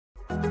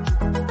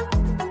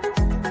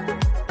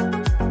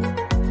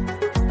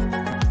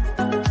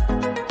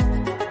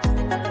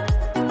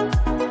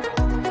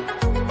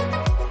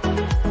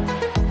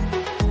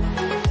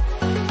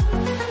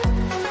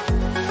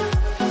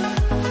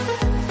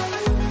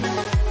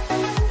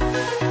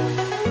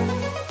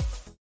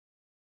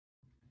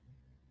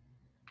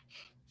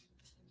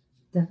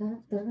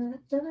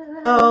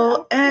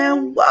Oh,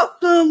 and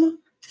welcome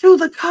to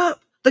The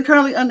Cup, the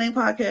currently unnamed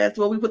podcast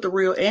where we put the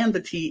real and the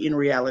tea in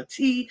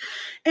reality,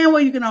 and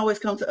where you can always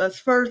come to us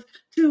first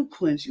to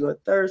quench your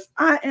thirst.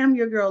 I am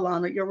your girl,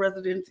 Lana, your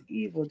resident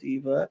evil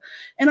diva,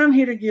 and I'm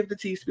here to give the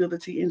tea, spill the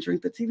tea, and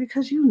drink the tea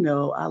because you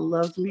know I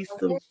love me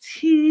some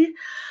tea.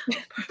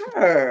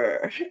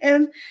 Purr.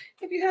 And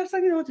if you have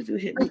something you know what to do,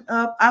 hit me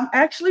up. I'm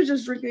actually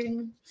just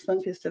drinking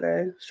Sunkiss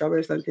today,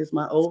 strawberry Sunkiss,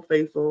 my old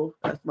faithful.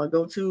 That's my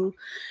go-to.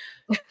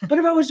 But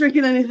if I was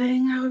drinking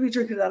anything, I would be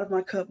drinking it out of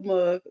my cup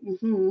mug.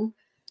 And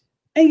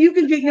you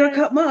can get your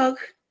cup mug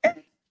at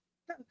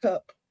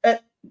cup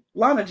at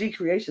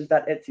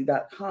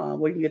lanagcreations.etsy.com,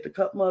 where you can get the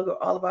cup mug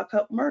or all of our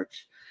cup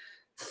merch.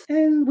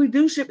 And we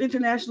do ship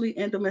internationally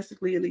and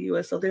domestically in the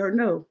US, so there are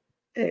no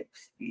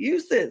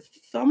excuses.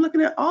 So I'm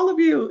looking at all of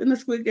you in the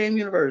Squid Game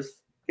universe.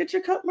 Get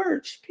your cup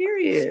merch,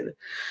 period.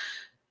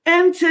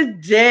 And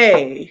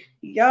today,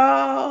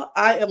 y'all,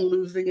 I am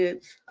losing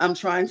it. I'm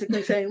trying to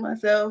contain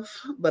myself,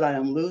 but I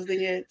am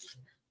losing it.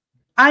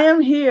 I am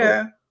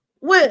here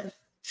with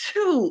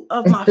two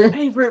of my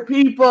favorite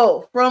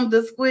people from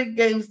the Squid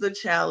Games, the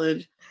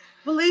challenge.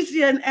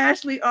 Felicia and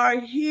Ashley are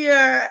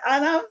here,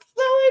 and I'm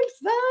so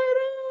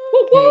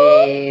excited.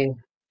 Hey.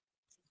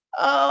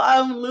 Oh,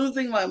 I'm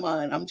losing my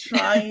mind. I'm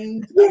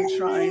trying to Yeah.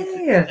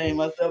 contain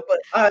myself, but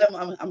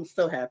I'm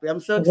so happy. I'm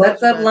so excited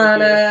What's you up, guys are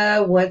here.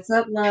 Lana? What's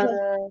up,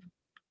 Lana?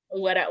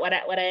 What up? What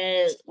up? What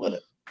up?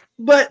 What?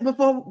 But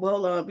before,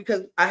 well,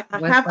 because I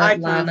What's have up,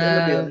 icons in the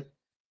Lana? building.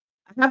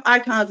 I have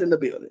icons in the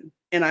building,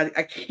 and I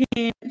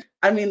can't.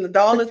 I mean, the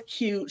doll is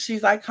cute.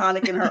 She's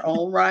iconic in her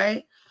own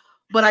right,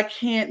 but I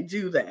can't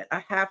do that.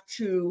 I have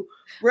to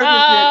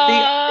represent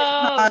the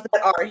Oh, icons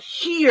that are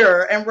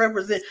here and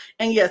represent.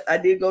 And yes, I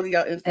did go to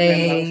your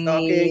Instagram and I was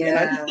stalking, and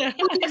I Hey,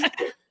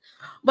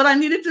 but I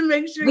needed to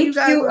make sure we you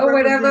guys cute were or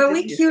whatever.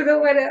 represented We here. cute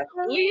or whatever.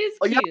 we is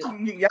Oh,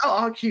 cute. y'all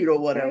are cute or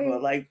whatever, Hey.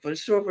 like for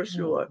sure, for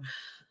sure.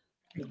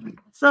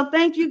 So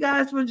thank you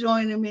guys for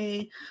joining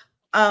me.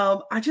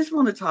 I just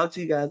want to talk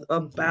to you guys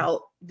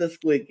about the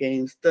Squid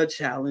Games, the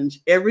challenge,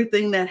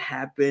 everything that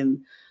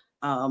happened.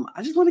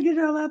 I just want to get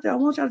it all out there. I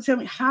want y'all to tell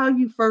me how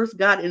you first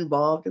got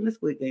involved in the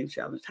Squid Game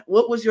challenge.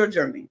 What was your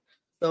journey?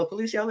 So,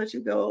 Felicia, I'll let you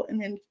go,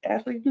 and then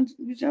Ashley,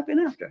 you jump in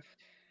after.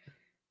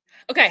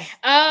 Okay.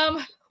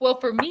 Well,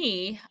 for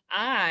me,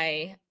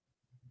 I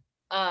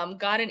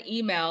got an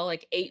email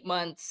like 8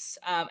 months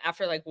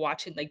after like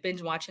watching like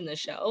binge watching the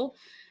show,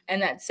 and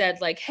that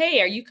said like,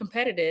 "Hey, are you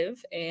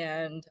competitive?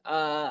 And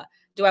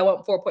do I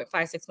want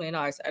 $4.56 million?"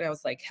 And I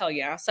was like, "Hell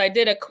yeah!" So I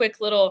did a quick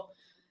little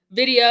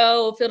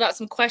video, filled out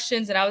some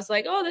questions, and I was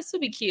like, "Oh, this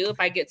would be cute if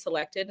I get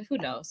selected. Who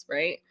knows,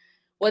 right?"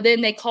 Well, then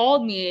they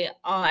called me.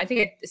 I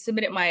think I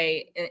submitted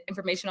my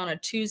information on a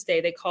Tuesday.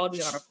 They called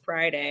me on a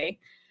Friday,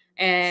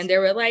 and they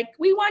were like,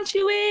 "We want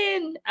you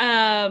in.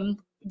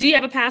 Do you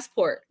have a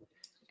passport?"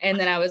 And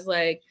then I was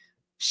like,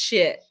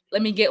 "Shit,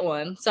 let me get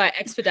one." So I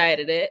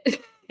expedited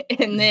it,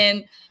 and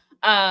then,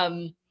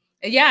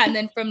 yeah, and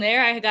then from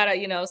there I got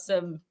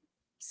some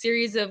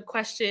series of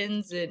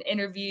questions and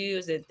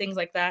interviews and things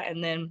like that,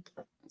 and then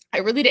I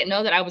really didn't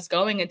know that I was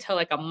going until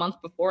like a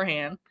month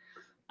beforehand.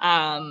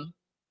 Um,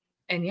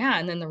 and yeah,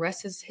 and then the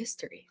rest is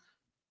history.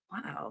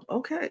 Wow.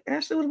 Okay,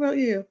 Ashley, what about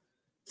you?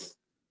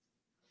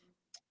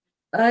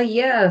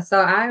 Yeah. So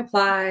I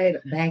applied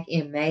back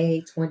in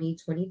May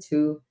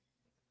 2022.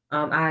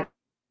 I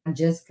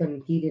just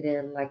competed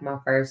in like my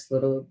first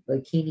little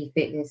bikini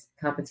fitness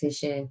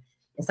competition.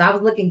 And so I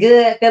was looking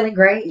good, feeling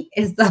great.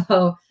 And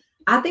so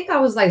I think I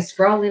was like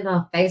scrolling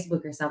on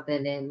Facebook or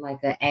something and like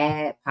an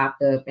ad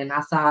popped up and I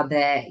saw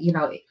that,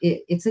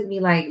 it took me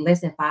like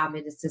less than 5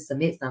 minutes to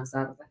submit something. So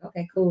I was like,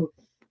 okay, cool.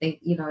 It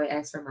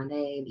asked for my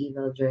name,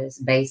 email address,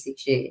 basic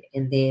shit.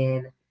 And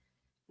then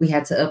we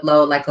had to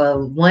upload like a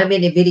 1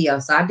 minute video.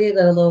 So I did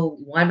a little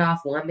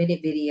one-off 1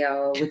 minute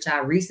video, which I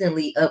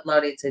recently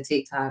uploaded to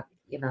TikTok,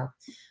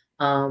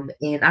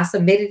 and I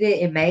submitted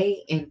it in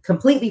May and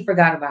completely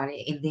forgot about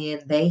it. And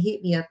then they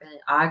hit me up in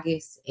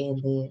August,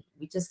 and then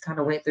we just kind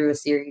of went through a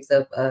series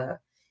of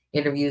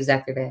interviews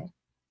after that.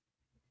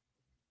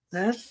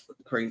 That's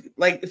crazy.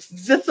 Like it's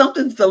just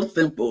something so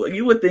simple.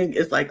 You would think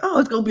it's like, oh,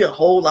 it's gonna be a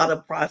whole lot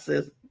of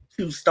process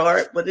to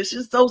start, but it's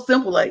just so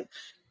simple. Like,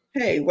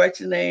 hey,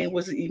 what's your name?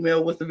 What's the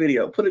email? What's the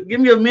video?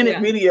 Give me a minute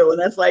Yeah. video, and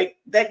that's like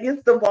that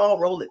gets the ball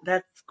rolling.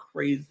 That's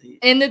crazy.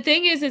 And the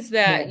thing is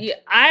that Yeah.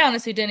 I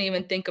honestly didn't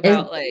even think And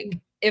about like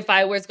if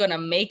I was gonna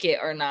make it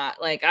or not.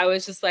 Like I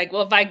was just like,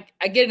 well, if I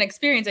get an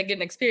experience, I get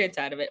an experience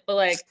out of it. But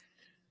like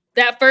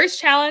that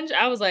first challenge,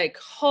 I was like,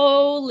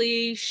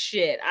 holy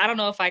shit, I don't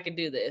know if I could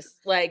do this.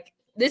 Like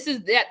this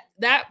is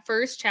that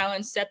first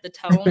challenge set the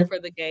tone for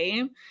the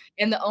game,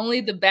 and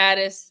the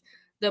baddest,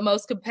 the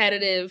most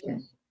competitive, yeah.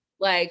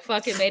 like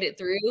fucking made it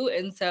through.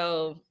 And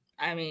so,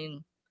 I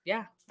mean,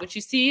 yeah, what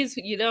you see is,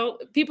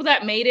 people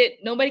that made it,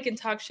 nobody can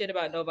talk shit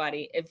about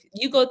nobody. If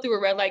you go through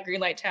a red light, green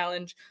light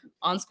challenge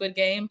on Squid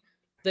Game,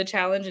 the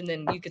challenge, and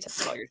then you could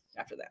talk all your shit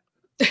after that.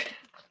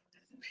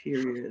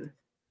 Period.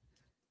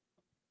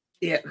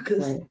 Yeah,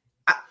 because Right.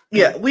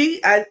 Yeah,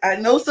 I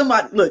know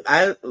somebody. Look,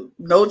 I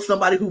know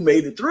somebody who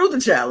made it through the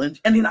challenge,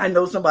 and then I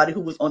know somebody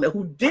who was on it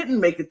who didn't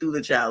make it through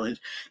the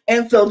challenge,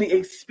 and so the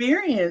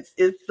experience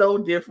is so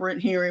different.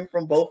 Hearing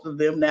from both of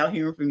them now,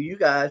 hearing from you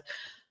guys,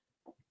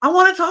 I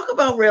want to talk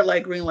about red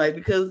light, green light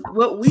because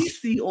what we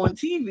see on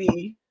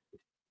TV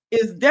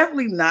is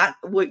definitely not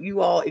what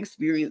you all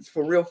experience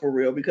for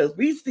real, because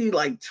we see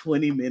like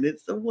 20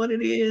 minutes of what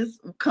it is.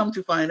 Come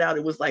to find out,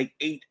 it was like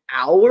 8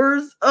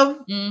 hours of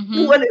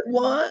Mm-hmm. what it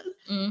was,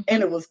 and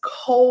Mm-hmm. it was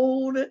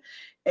cold,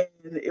 and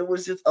it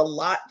was just a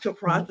lot to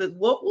process.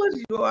 What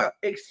was your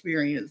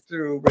experience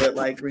through red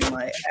light, green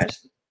light?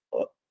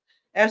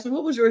 Ashley,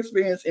 what was your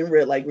experience in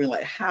red light, green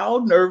light? How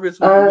nervous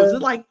were you? Was Uh,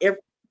 it like every,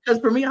 because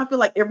for me, I feel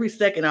like every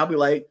second I'll be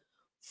like,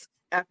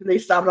 after they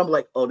stop, I'm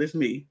like, oh, this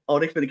me. Oh,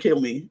 they're finna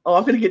kill me. Oh,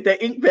 I'm finna get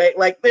that ink back.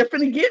 Like they're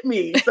finna get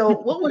me. So,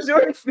 what was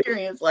your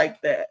experience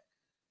like that?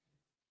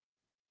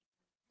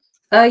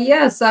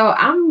 yeah, so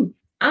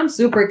I'm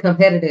super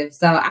competitive.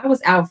 So I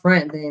was out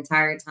front the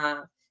entire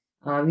time.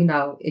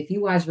 If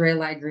you watch Red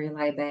Light, Green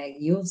Light Back,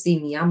 you'll see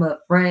me. I'm up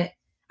front.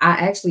 I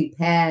actually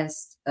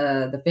passed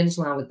the finish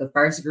line with the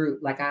first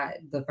group.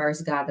 The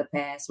first guy to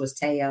pass was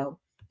Teo.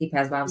 He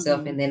passed by himself,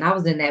 Mm-hmm. and then I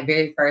was in that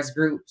very first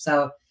group.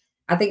 So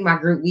I think my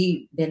group,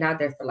 we been out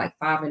there for like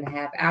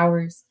 5.5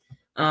 hours.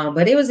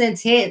 But it was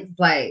intense.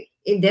 Like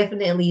it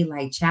definitely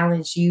like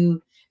challenged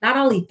you not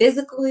only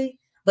physically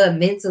but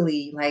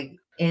mentally.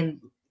 And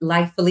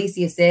like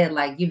Felicia said,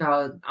 like,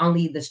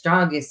 only the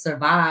strongest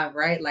survive,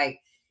 right? Like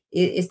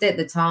it set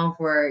the tone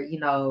for,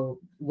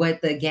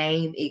 what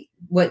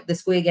the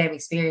Squid Game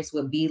experience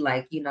would be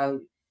like,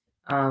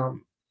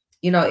 um,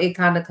 it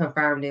kind of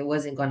confirmed it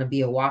wasn't going to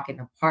be a walk in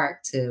the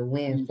park to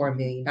win Mm-hmm. $4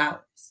 million.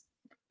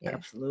 Yeah.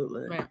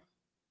 Absolutely. Right.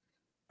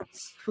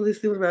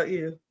 Felicity, what about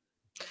you?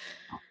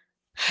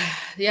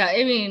 Yeah,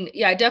 I mean,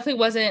 yeah, it definitely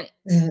wasn't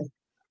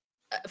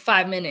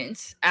 5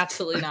 minutes.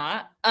 Absolutely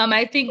not.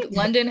 I think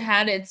London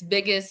had its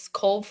biggest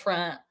cold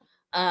front.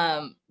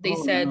 They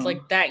Oh said no.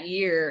 like that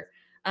year,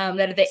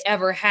 that they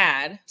ever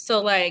had.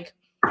 So like,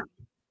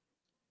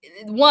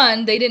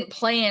 one, they didn't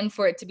plan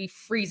for it to be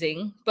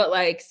freezing, but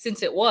like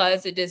since it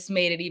was, it just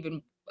made it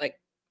even like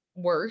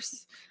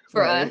worse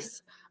for Right.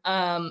 us.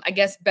 I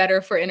guess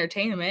better for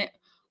entertainment.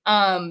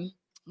 Um,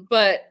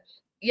 but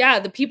yeah,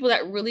 the people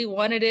that really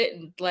wanted it,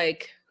 and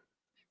like,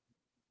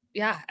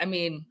 yeah, I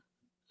mean,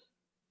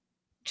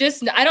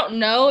 just I don't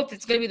know if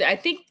it's gonna be. I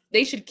think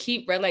they should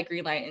keep red light,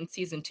 green light in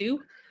season 2,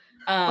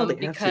 Oh, they have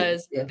to.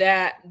 because Yeah.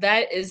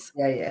 that is,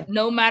 Yeah. Yeah.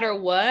 no matter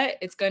what,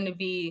 it's going to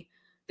be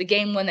the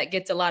game one that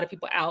gets a lot of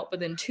people out. But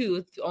then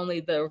two, only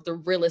the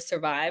realest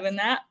survive in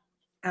that.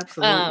 Um,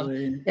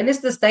 Absolutely. And it's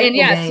the and staple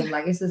yes, game.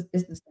 Like it's the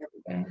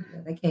staple game.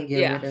 Yeah, they can't get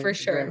yeah, rid of for red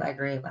sure. light,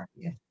 green light.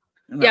 Yeah.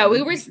 Yeah, No, we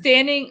they were can't.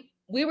 standing.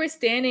 We were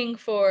standing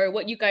for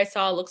what you guys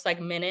saw looks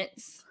like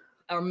minutes,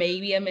 or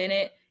maybe a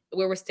minute.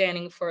 We were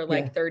standing for Yeah.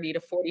 like 30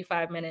 to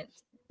 45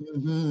 minutes,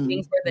 waiting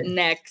Mm-hmm. for Yeah. the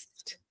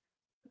next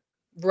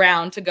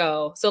round to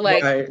go. So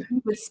like Right.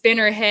 we would spin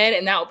her head,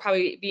 and that would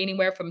probably be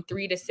anywhere from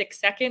 3 to 6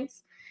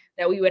 seconds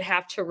that we would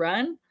have to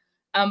run.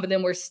 But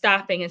then we're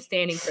stopping and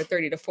standing for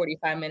 30 to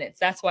 45 minutes.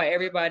 That's why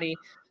everybody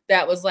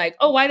that was like,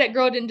 oh, why that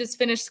girl didn't just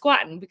finish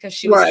squatting, because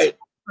she was Right.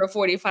 for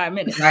 45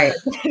 minutes. Right.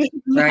 Like,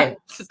 not, Right.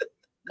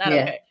 not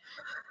Yeah. okay.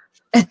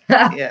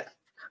 Yeah.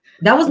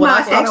 That was When I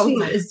my saw that, I was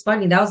actually, it's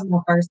funny. That was my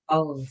first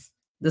pose.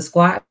 The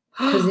squat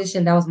like,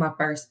 position, that was my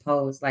first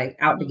pose, like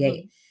out the Hmm.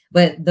 gate.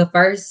 But the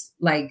first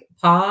like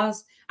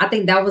pause, I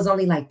think that was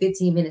only like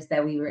 15 minutes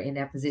that we were in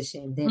that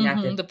position. Then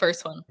after The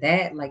first one.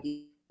 that, like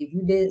if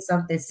you did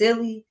something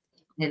silly,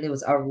 then it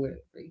was over with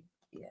for you.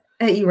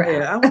 Yeah. You were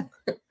out.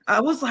 yeah,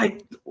 I was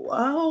like,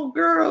 wow,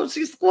 girl,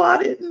 she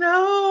squatted.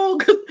 No.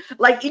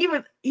 Like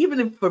even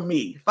if for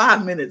me,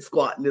 5 minutes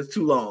squatting is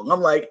too long. I'm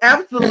like,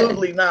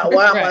 absolutely not.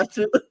 Right.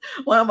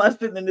 Why am I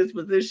sitting in this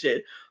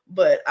position?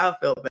 But I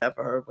felt bad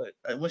for her.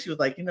 But when she was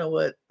like, you know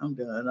what? I'm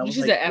done. I was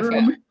She's like, an F.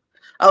 girl,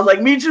 I was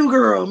like, me too,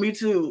 girl. Me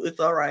too. It's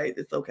all right.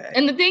 It's okay.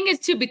 And the thing is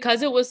too,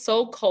 because it was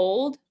so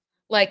cold,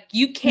 like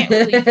you can't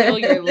really feel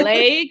your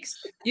legs,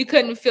 you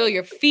couldn't feel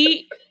your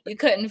feet, you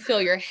couldn't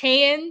feel your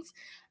hands,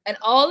 and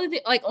all of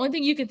the like only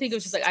thing you can think of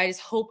is just like, I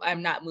just hope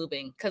I'm not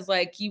moving, because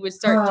like you would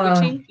start Uh,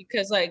 twitching,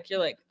 because like you're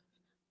like,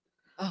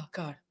 oh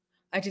god,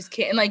 I just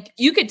can't. And like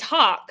you could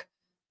talk,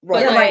 but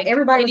yeah, Right. like like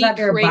everybody was any out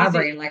there crazy,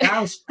 vibrating. Like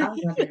I was out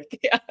there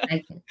yeah,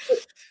 shaking.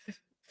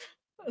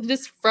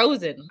 just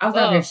frozen. I was out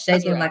there Oh, that's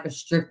shaking rough. like a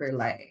stripper.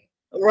 Like,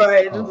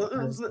 Right. oh,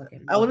 I was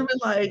fucking I would have moving.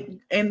 been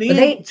like, and But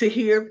then to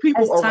hear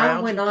people as time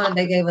around went you on,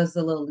 they talking. gave us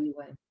a little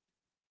leeway.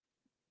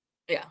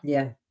 Yeah.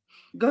 Yeah.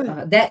 Go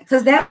ahead.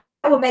 That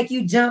would make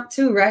you jump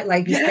too, right?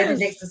 Like you're standing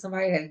Yes. next to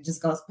somebody that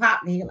just goes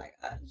pop, and you're like,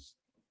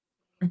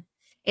 and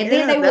then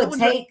Yeah, they that would would.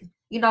 take,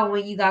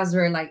 when you guys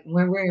were like,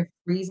 when we're in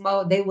freeze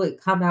mode, they would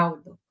come out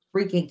with the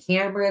freaking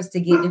cameras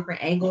to get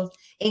different angles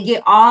and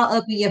get all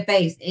up in your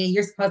face. And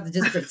you're supposed to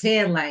just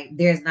pretend like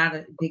there's not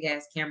a big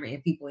ass camera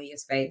and people in your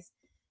face.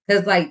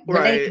 Because, like,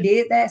 when they Right.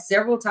 did that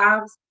several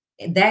times,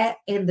 that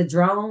and the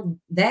drone,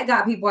 that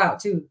got people out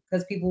too.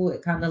 Because people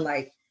would kind of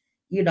like,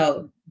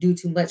 do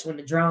too much when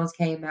the drones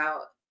came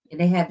out, and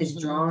they had this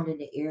Mhm. drone in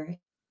the air,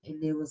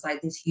 and it was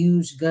like this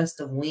huge gust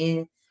of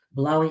wind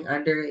blowing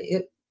under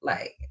it.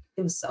 Like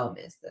it was so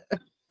messed up.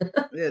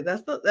 Yeah,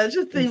 that just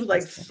It was seems so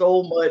like sad.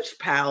 so much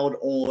piled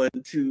on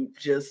to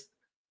just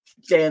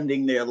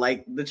standing there,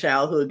 like the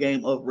childhood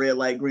game of red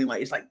light, green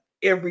light. It's like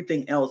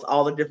everything else,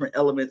 all the different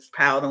elements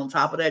piled on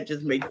top of that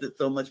just makes it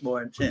so much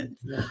more intense.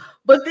 Yeah.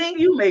 But then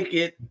you make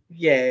it,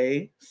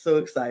 yay, so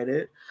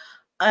excited.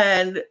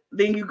 And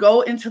then you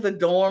go into the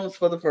dorms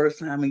for the first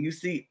time and you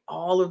see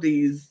all of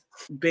these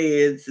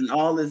beds and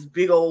all this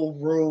big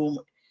old room.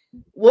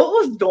 What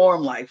was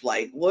dorm life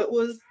like?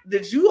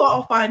 Did you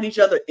all find each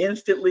other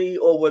instantly,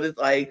 or was it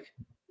like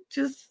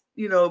just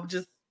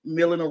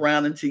milling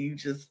around until you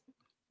just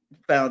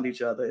found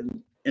each other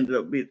and ended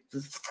up being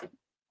just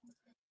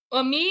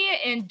Well, me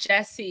and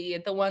Jesse,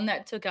 the one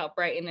that took out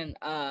Brighton and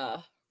uh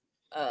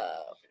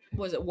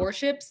was it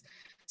Warships?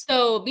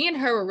 So me and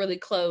her were really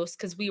close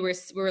because we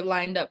were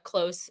lined up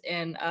close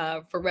in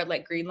for red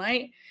light, green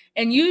light.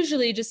 And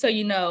usually, just so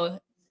you know,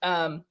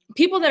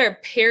 people that are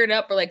paired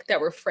up or like that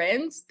were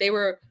friends, they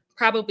were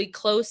probably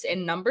close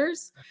in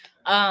numbers.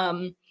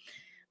 Um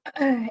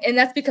and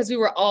that's because we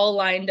were all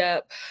lined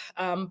up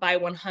by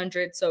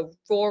 100, so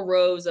 4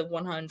 rows of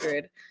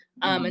 100.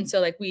 And so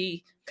like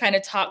we kind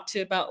of talked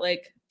to about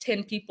like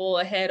 10 people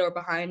ahead or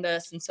behind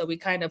us, and so we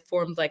kind of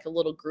formed like a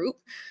little group.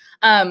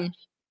 um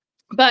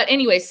but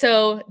anyway,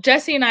 so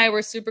Jesse and I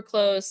were super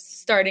close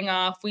starting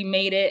off. We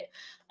made it.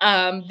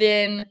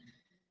 Then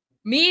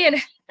me and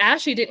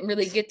Ashley didn't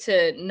really get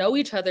to know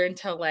each other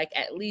until like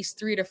at least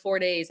 3 to 4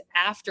 days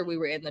after we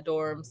were in the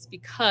dorms,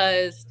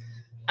 because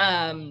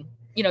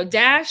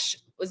Dash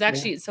was Yeah.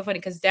 actually, it's so funny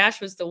because Dash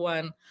was the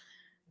one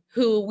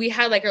who we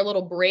had like our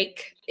little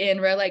break in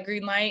red light,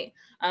 green light.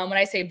 When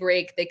I say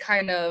break, they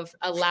kind of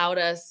allowed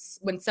us,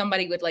 when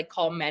somebody would like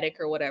call medic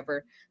or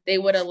whatever, they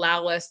would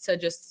allow us to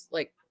just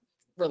like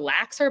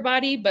relax our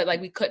body, but like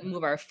we couldn't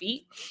move our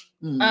feet.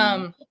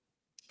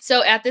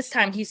 So at this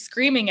time, he's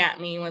screaming at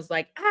me and was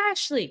like,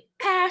 Ashley,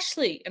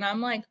 Ashley. And I'm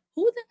like,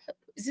 who the hell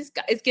is this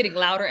guy? It's getting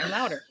louder and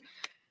louder.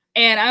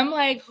 And I'm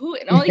like, who?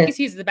 And all you can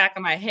see is the back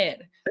of my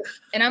head.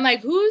 And I'm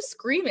like, who's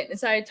screaming? And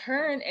so I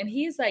turn and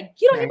he's like,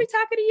 you don't hear me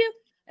talking to you?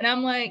 And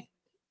I'm like,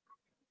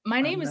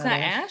 my name I'm is not not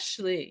Ash.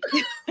 Ashley.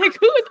 Like,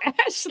 who is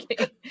Ashley?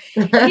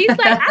 And he's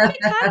like, I've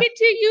been talking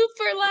to you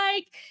for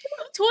like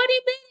 20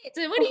 minutes.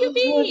 And what do you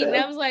mean? And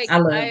I was like, I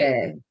love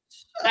that.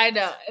 I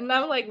know. And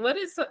I'm like, what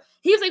is so?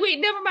 He was like, wait,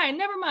 never mind,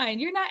 never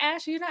mind. You're not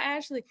Ashley, you're not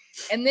Ashley.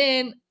 And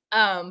then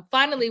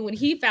finally when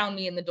he found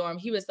me in the dorm,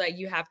 he was like,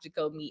 you have to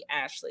go meet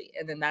Ashley.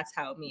 And then that's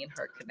how me and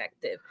her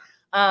connected.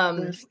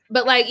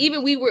 But like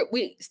even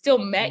we still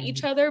met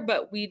each other,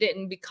 but we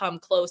didn't become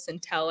close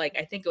until like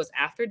I think it was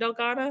after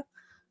Delgado.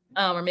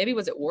 Or maybe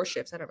was it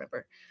Warships? I don't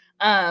remember.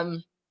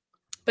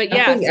 But I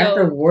yeah, think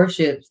after so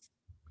Warships,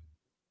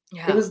 it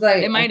yeah, was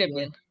like it might have after.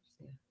 been.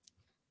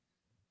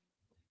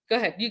 Go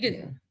ahead. You Yeah,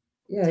 could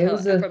yeah.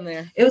 tell from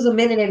there. It was a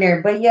minute in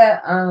there, but yeah.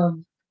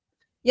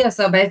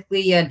 So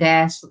basically,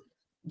 Dash,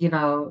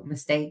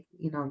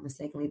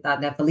 mistakenly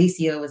thought that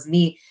Phalisia was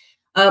me.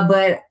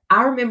 But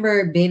I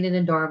remember being in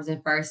the dorms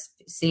and first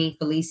seeing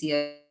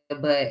Phalisia,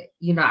 but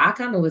I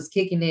kind of was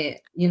kicking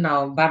it,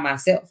 by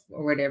myself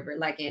or whatever,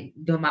 like and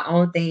doing my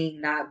own thing,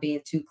 not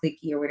being too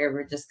clicky or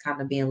whatever, just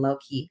kind of being low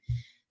key.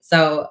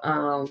 So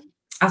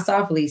I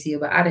saw Felicia,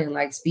 but I didn't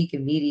like speak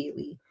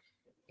immediately.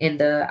 And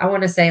I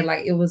want to say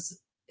like it was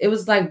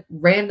like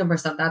random or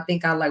something. I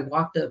think I like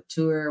walked up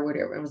to her or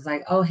whatever and was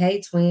like, "Oh,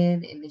 hey,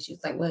 twin," and then she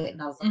was like, "What?"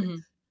 And I was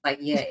like,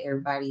 "Yeah,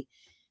 everybody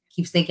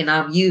keeps thinking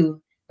I'm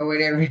you or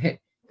whatever." And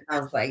I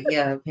was like,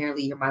 "Yeah,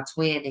 apparently you're my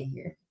twin in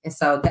here." And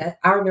so that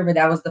I remember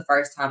that was the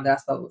first time that I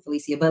spoke with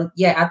Felicia. But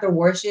yeah, after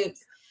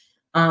Warships,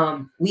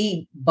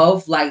 we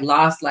both like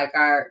lost like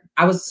I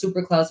was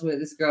super close with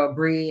this girl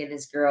Bree and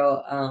this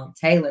girl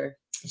Taylor.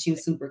 And she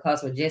was super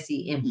close with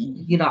Jesse,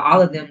 and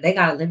all of them, they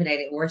got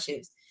eliminated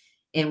Warships.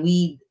 And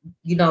I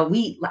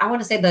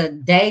want to say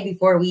the day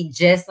before we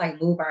just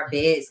like move our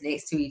beds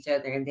next to each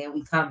other, and then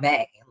we come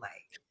back and like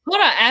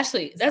hold on,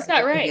 Ashley. That's like,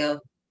 not what the right.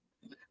 hell?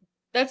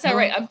 That's not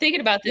right. I'm thinking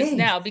about this Yes.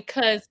 now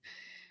because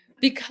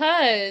we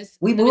let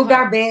me moved hold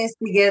our on. beds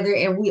together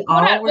and we Hold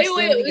all on. were Wait, still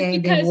wait, in the it was game.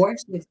 Then because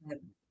Warships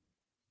happened.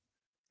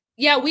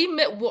 yeah, we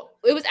met.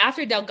 It was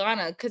after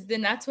Delgana because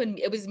then that's when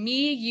it was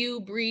me, you,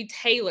 Bree,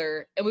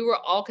 Taylor, and we were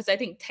all because I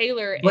think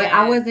Taylor But and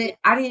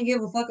I didn't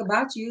give a fuck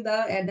about you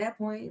though at that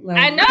point.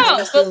 I Like know,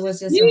 but Felicia was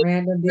just a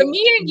random bitch.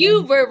 me and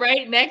you were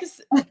right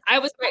next. I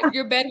was right.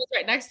 Your bed was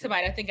right next to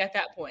mine. I think at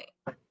that point.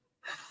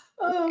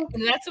 Oh,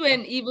 And that's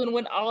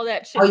when all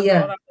that shit Oh was yeah.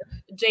 going on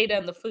with Jada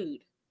and the food.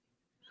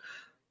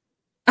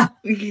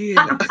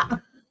 yeah.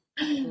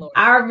 Lord.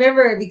 I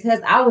remember because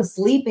I was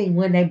sleeping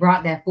when they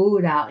brought that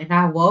food out, and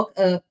I woke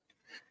up,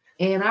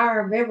 and I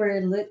remember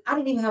I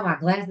didn't even have my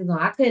glasses on.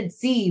 I couldn't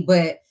see,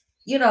 but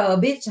a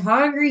bitch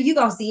hungry, you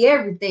gonna see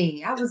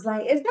everything. I was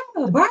like, "Is that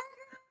a burger?"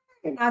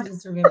 And I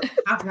just remember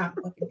hopping out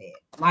the fucking bed,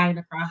 flying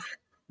across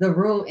the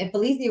room, and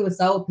Felicia was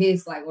so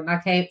pissed. Like when I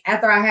came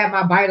after I had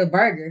my bite of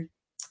burger,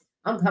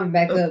 I'm coming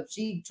back up.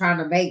 She trying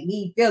to make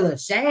me feel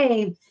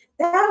ashamed.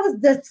 That was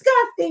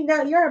disgusting.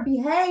 That your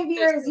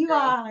behaviors, you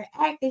are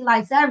acting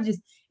like savages.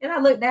 And I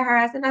looked at her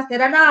ass and I said,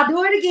 "Nah,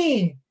 do it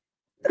again.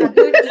 I'll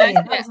do it again."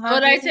 I was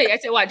What I hungry. tell you? I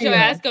said, watch, your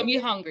Yeah. ass gonna be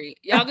hungry.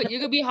 You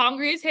gonna be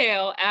hungry as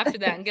hell after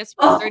that. And guess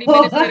what? Oh. 30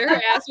 minutes later,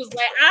 her ass was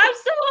like, I'm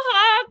so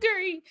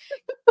hungry.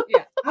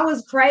 Yeah. I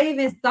was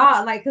craving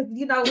salt, like, cause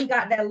we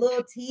got that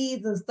little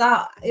tease of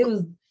salt. It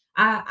was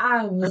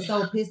I was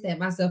so pissed at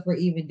myself for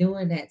even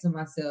doing that to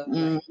myself,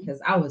 like,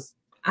 cause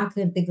I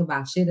couldn't think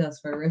about shit else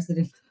for the rest of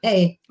the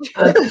day.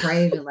 I was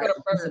craving like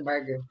a piece of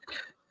burger.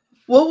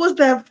 What was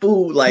that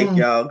food like,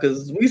 y'all?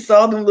 Because we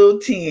saw them little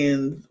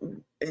tins,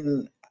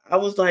 and I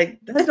was like,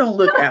 that don't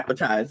look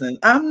appetizing.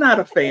 I'm not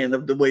a fan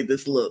of the way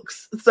this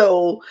looks.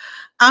 So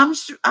I'm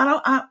sure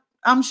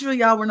I'm sure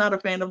y'all were not a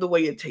fan of the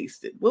way it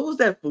tasted. What was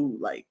that food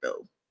like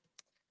though?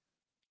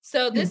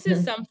 So this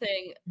is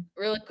something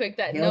really quick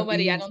that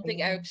nobody, I don't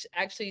think,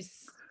 actually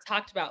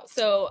talked about.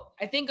 So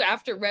I think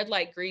after red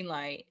light, green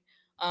light,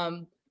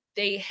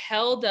 they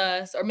held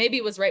us, or maybe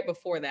it was right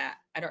before that.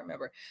 I don't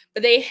remember,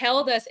 but they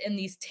held us in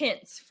these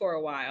tents for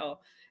a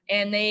while,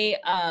 and they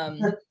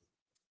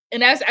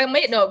and as I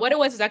might know what it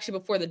was actually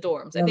before the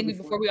dorms. I think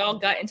before we all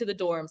got into the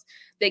dorms,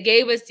 they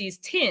gave us these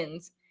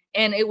tins,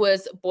 and it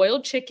was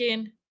boiled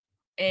chicken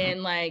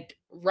and like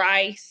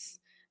rice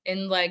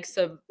and like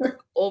some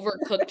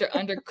overcooked or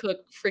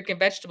undercooked freaking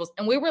vegetables.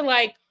 And we were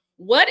like,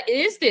 what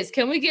is this?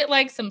 Can we get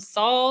like some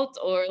salt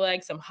or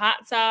like some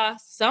hot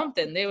sauce,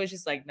 something? They was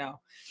just like, no.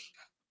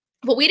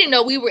 But we didn't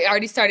know we were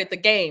already started the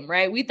game,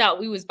 right? We thought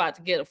we was about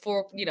to get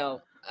a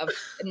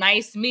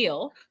nice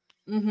meal.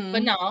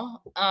 But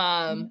no.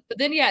 But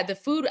then yeah, the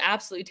food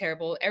absolutely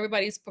terrible.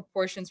 Everybody's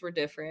proportions were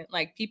different.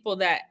 Like people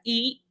that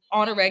eat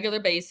on a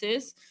regular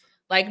basis,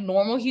 like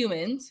normal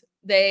humans,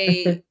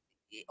 they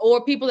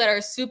or people that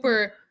are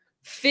super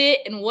fit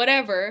and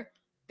whatever,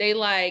 they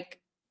like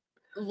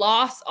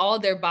lost all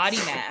their body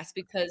mass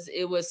because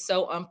it was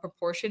so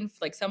unproportioned.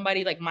 Like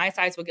somebody like my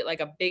size would get like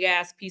a big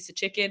ass piece of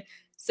chicken.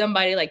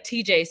 Somebody like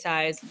TJ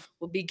size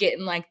would be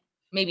getting like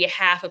maybe a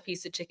half a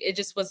piece of chicken. It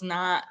just was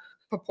not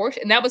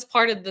proportion. And that was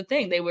part of the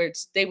thing. They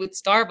would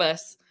starve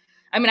us.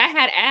 I mean, I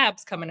had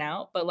abs coming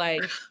out, but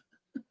like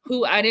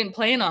who I didn't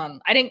plan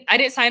on. I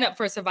didn't sign up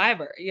for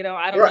Survivor.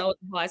 I don't know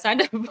who I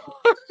signed up for.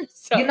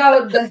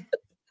 So.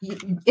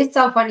 It's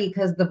so funny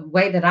because the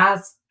way that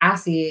I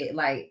see it,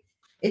 like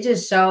it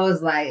just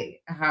shows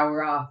like how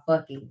we're all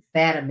fucking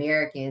fat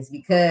Americans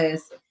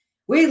because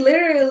we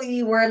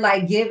literally were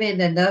like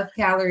given enough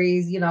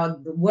calories,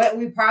 what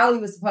we probably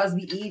was supposed to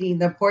be eating,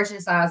 the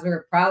portion size we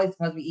were probably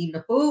supposed to be eating.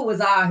 The food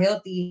was all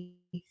healthy,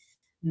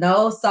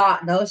 no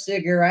salt, no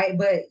sugar, right?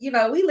 But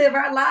we live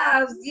our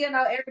lives,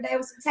 every day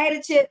with some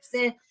potato chips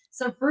and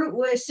some fruit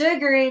with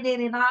sugar in it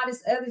and all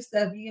this other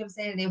stuff, you know what I'm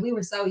saying? And we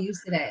were so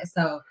used to that.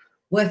 So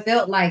what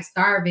felt like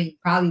starving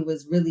probably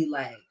was really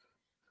like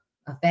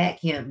a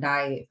fat camp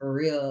diet for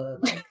real,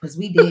 like because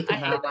we did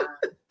come out fine.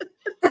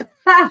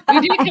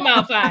 We did come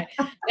out fine.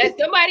 That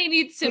somebody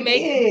needs to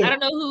make. I don't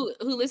know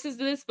who listens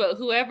to this, but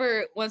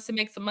whoever wants to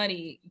make some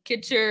money,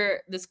 get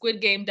the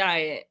Squid Game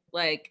diet.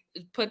 Like,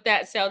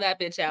 sell that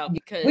bitch out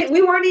because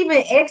we weren't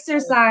even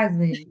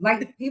exercising.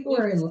 Like people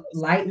were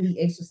lightly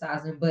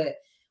exercising, but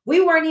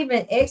we weren't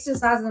even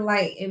exercising.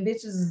 Like, and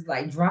bitches is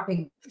like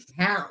dropping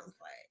pounds.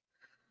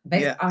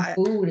 Based on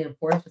food and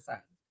portion size.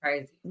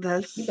 Crazy. You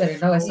better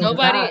know as soon as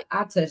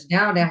I touch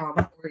down at home,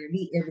 I order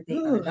meat,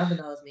 everything on the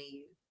Domino's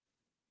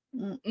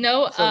menu.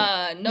 No,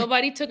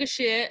 nobody took a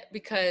shit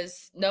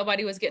because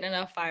nobody was getting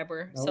enough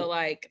fiber. Nope. So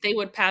like they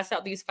would pass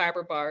out these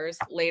fiber bars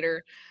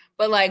later,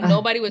 but like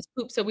nobody was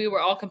pooped. So we were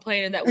all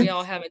complaining that we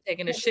all haven't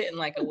taken a shit in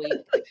like a week.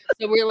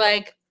 So we're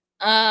like,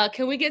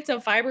 can we get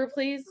some fiber,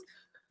 please?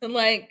 And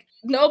like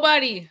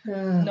nobody.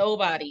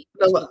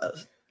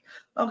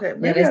 Okay,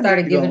 maybe they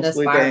started giving us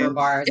fiber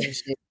bars and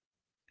shit.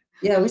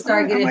 Yeah, we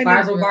started getting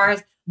fiber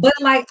bars, but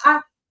like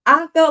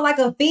I felt like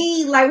a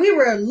fiend. Like we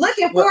were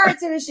looking forward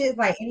to this shit.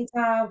 Like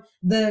anytime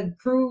the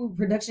crew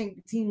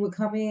production team would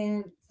come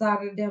in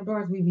side of the damn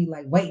doors, we'd be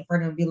like waiting for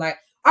them to be like,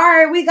 "All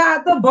right, we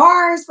got the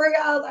bars for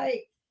y'all."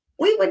 Like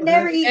we would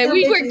never eat. And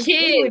we were kids.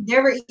 We would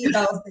never eat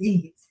those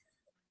things.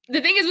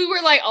 The thing is, we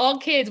were like all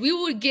kids. We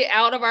would get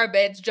out of our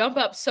beds, jump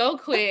up so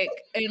quick,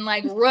 and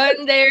like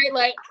run there,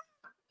 like.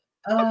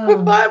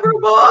 Fiber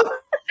bar.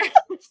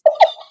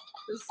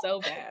 It's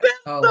so bad.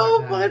 That's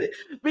so funny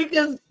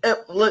because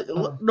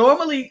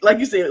normally, like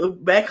you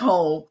said, back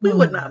home we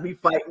would not be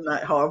fighting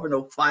that hard for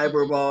no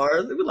fiber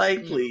bars. We'd be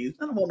like, please,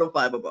 I don't want no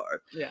fiber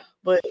bars. Yeah.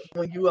 But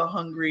when you are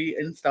hungry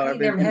and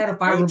starving, I never had a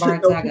fiber bar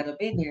until I got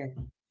up in here.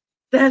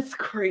 That's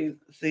crazy.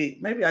 See,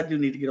 maybe I do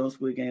need to get on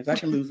Squid Games. I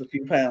can lose a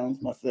few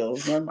pounds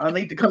myself. I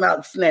need to come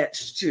out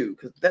snatched too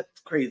because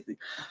that's crazy.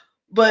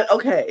 But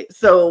okay,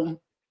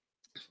 so.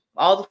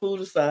 All the food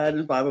aside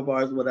and fiber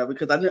bars or whatever,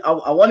 because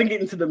I want to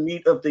get into the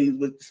meat of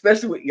things,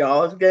 especially with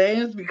y'all's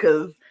games,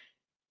 because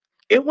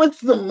it was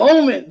the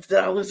moments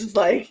that I was just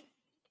like,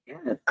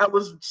 Yes, I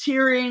was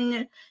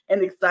cheering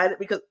and excited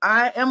because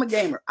I am a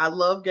gamer. I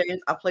love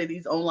games. I play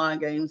these online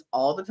games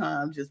all the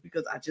time just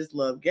because I just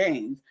love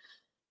games.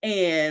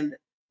 And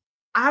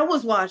I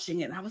was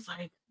watching it and I was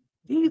like,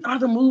 these are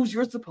the moves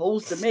you're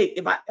supposed to make.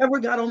 If I ever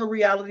got on a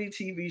reality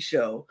TV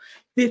show,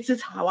 this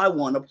is how I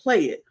want to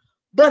play it.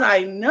 But I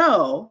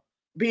know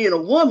being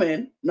a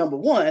woman, number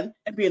one,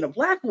 and being a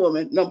black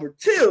woman, number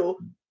two,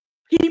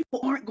 people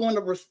aren't going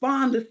to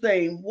respond the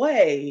same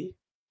way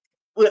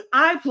when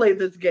I play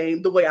this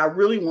game the way I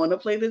really want to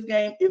play this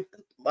game. If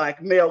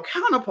like male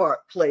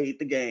counterpart played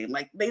the game,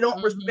 like they don't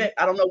Mhm. respect.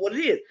 I don't know what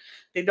it is.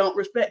 They don't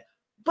respect.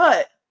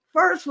 But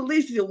first,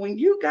 Felicia, when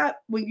you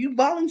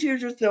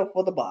volunteered yourself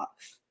for the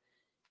box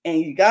and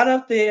you got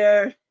up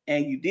there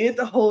and you did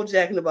the whole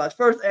Jack in the Box.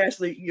 First,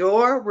 Ashley,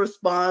 your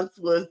response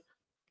was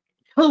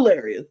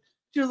hilarious.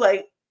 She was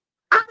like,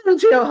 I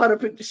didn't tell her to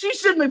pick. She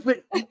shouldn't have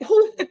picked.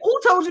 Who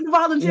told you to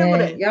volunteer for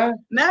Man, that?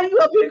 Now you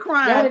up here y'all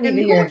crying, didn't and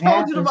even who hear told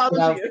half you to the shit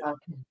I was volunteer?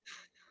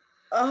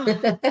 Uh,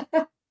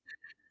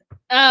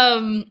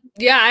 talking.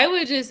 Yeah, I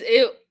would just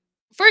it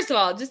first of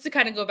all, just to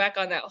kind of go back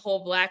on that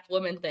whole black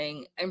woman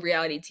thing and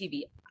reality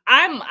TV.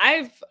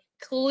 I've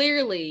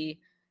clearly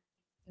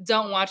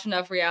don't watch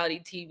enough reality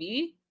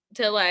TV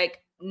to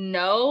like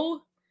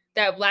know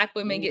that black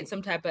women get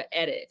some type of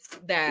edit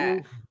that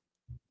oof.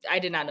 I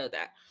did not know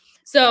that.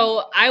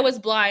 So I was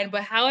blind,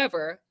 but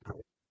however,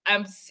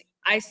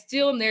 I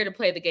still am there to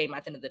play the game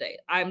at the end of the day.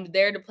 I'm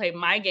there to play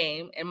my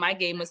game, and my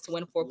game was to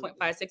win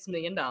 $4.56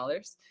 million.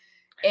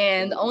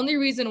 And the only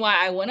reason why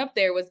I went up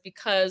there was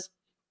because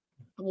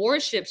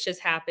warships just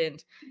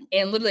happened,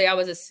 and literally I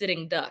was a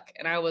sitting duck,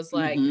 and I was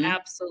like, Mm-hmm.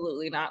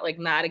 absolutely not, like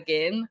not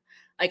again.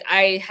 Like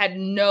I had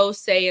no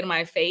say in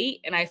my fate,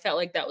 and I felt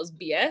like that was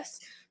BS.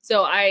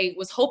 So I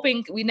was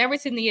hoping we never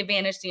seen the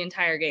advantage the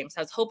entire game. So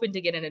I was hoping to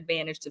get an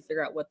advantage to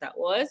figure out what that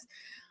was.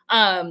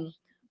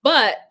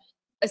 But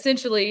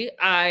essentially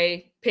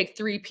I picked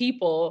three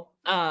people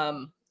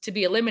to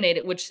be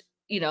eliminated, which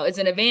is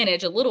an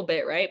advantage a little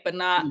bit, right? But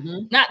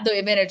Mm-hmm. not the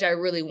advantage I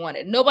really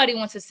wanted. Nobody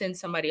wants to send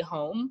somebody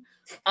home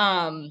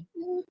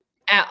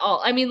at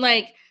all. I mean,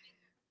 like,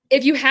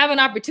 if you have an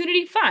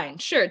opportunity, fine,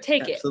 sure,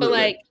 take it. But Absolutely.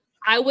 like,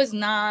 I was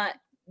not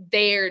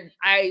there.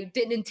 I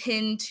didn't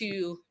intend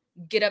to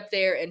get up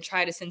there and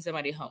try to send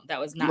somebody home. That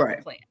was not the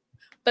Right. plan.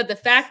 But the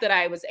fact that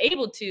I was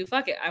able to,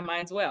 fuck it, I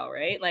might as well,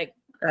 right? Like,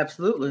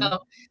 Absolutely.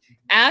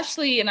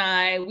 Ashley and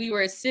I, we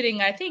were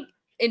sitting, I think,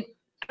 in,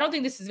 I don't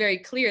think this is very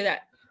clear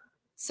that,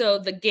 so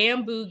the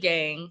Gamboo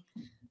gang,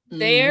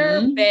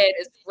 their Mm-hmm. bed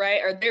is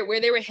right, or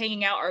where they were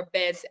hanging out, our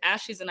beds,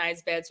 Ashley's and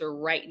I's beds were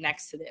right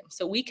next to them.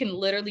 So we can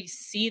literally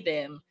see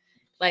them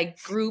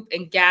like group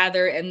and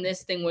gather, and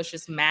this thing was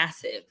just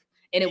massive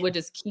and it would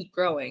just keep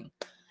growing.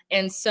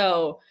 And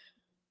so,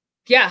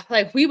 yeah,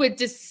 like we would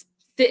just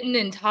sitting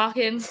and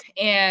talking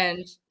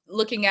and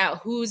looking at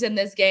who's in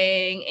this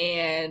gang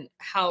and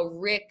how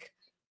Rick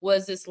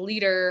was this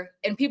leader.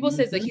 And people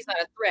says that Mm-hmm. he's not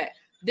a threat.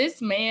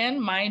 This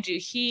man, mind you,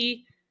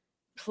 he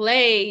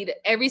played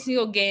every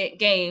single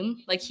game.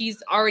 Like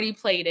he's already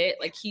played it.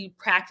 Like he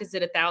practiced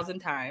it 1,000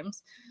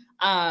 times.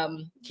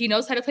 He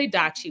knows how to play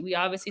dachi. We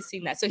obviously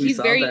seen that. So We he's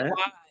saw very that.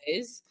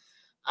 wise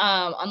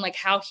on like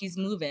how he's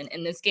moving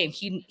in this game.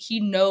 He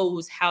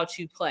knows how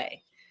to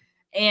play.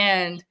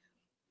 And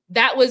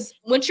that was,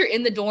 once you're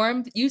in the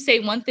dorm, you say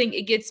one thing,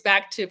 it gets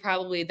back to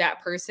probably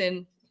that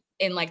person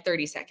in like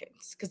 30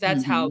 seconds because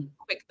that's how Mm-hmm.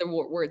 quick the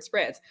word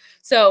spreads.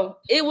 So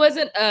it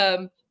wasn't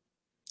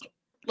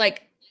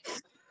like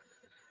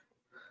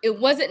it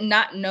wasn't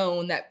not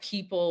known that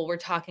people were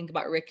talking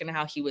about Rick and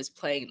how he was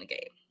playing the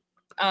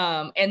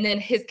game. And then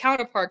his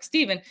counterpart,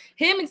 Steven,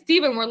 him and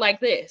Steven were like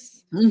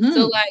this. So Mm-hmm.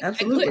 like I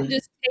couldn't Absolutely.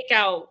 just take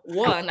out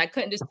one. I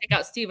couldn't just take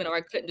out Steven, or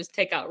I couldn't just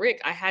take out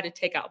Rick. I had to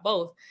take out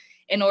both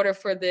in order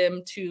for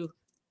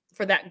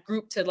that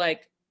group to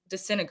like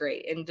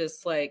disintegrate and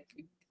just like,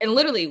 and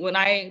literally when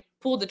I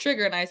pulled the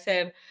trigger and I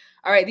said,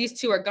 all right, these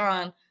two are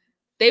gone,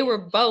 they were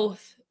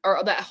both,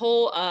 or that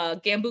whole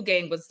Gamboo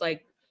gang was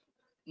like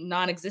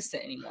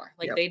non-existent anymore.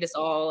 Like Yep. they just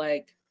all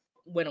like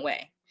went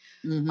away.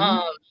 Mm-hmm.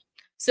 Um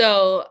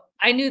so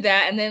I knew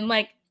that, and then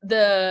like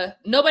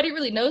nobody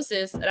really knows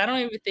this, and I don't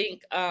even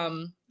think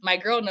my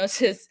girl knows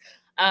this.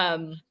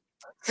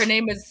 Her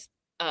name is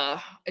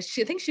I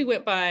think she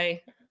went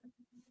by,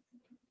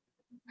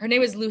 her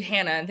name is Lou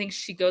Hannah. I think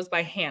she goes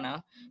by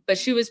Hannah, but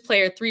she was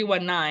player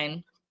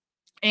 319,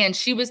 and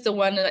she was the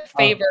one that Oh.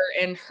 Favor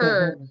and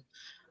her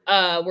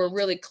were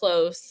really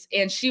close,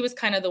 and she was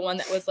kind of the one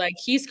that was like,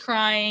 he's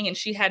crying, and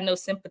she had no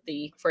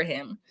sympathy for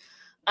him.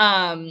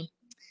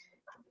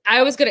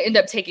 I was going to end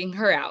up taking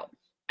her out,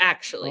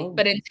 actually. Oh.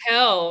 But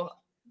until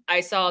I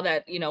saw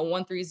that,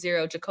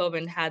 130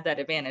 Jacobin had that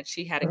advantage,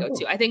 she had to go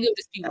too. I think it would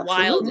just be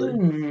wild.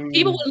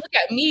 People would look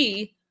at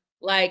me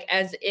like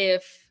as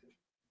if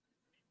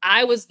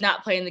I was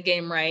not playing the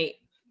game right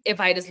if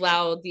I just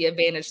allowed the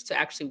advantage to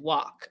actually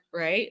walk,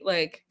 right?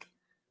 Like,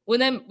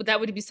 that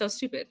would be so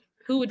stupid.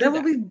 Who would do That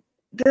would that?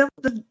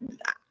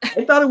 be.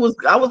 I thought it was.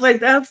 I was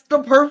like, that's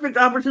the perfect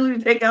opportunity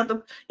to take out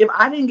the. If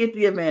I didn't get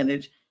the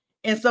advantage,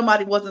 and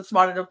somebody wasn't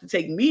smart enough to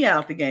take me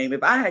out the game,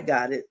 if I had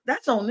got it,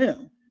 that's on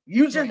them.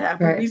 You just Right. have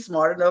to be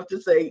smart enough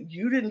to say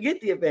you didn't get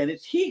the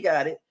advantage. He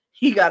got it.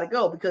 He got to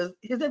go because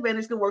his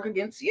advantage can work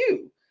against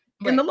you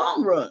in the Right.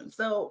 long run.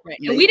 So Right.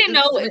 And we makes didn't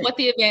know sense. what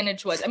the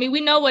advantage was. I mean,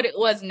 we know what it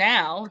was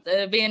now.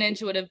 The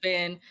advantage would have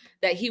been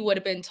that he would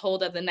have been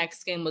told that the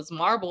next game was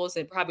marbles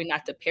and probably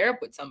not to pair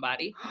up with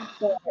somebody.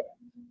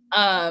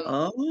 Um,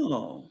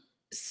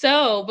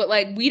 Oh, but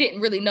like we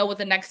didn't really know what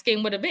the next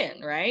game would have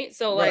been, right?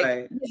 So like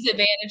right, his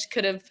advantage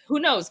could have, who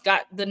knows,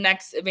 got the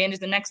next advantage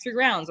the next 3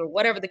 rounds or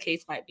whatever the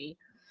case might be.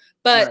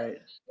 But right.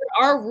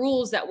 there are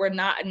rules that were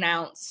not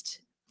announced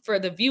for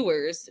the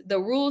viewers. The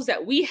rules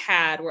that we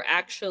had were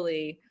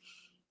actually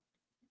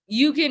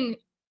you can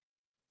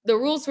the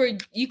rules were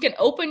you can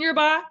open your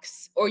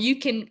box or you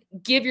can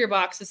give your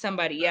box to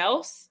somebody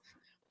else.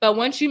 But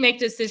once you make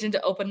the decision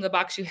to open the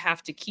box, you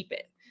have to keep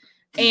it.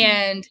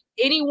 And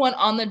anyone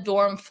on the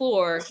dorm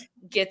floor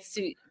gets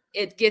the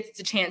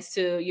chance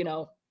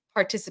to,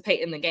 participate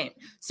in the game.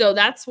 So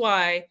that's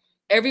why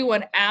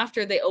everyone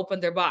after they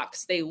opened their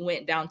box, they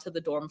went down to the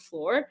dorm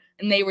floor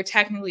and they were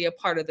technically a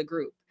part of the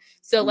group.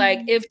 So like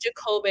if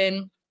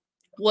Jacobin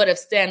would have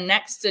stand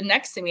next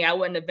to me, I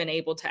wouldn't have been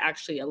able to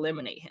actually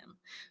eliminate him.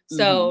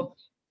 So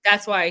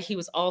that's why he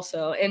was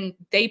also, and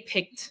they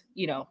picked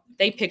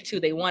who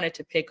they wanted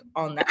to pick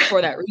on that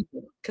for that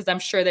reason. Because I'm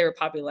sure they were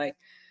probably like,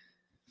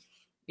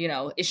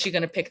 is she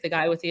going to pick the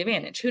guy with the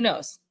advantage? Who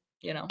knows?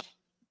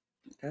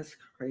 That's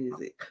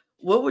crazy.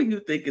 What were you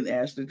thinking,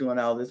 Ashley, during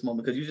all this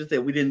moment? Because you just said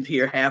we didn't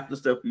hear half the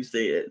stuff you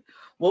said.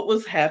 What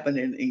was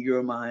happening in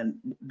your mind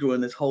during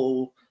this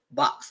whole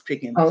box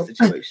picking Oh,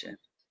 situation?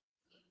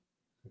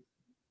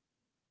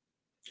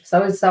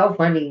 so it's so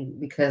funny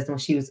because when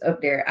she was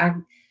up there,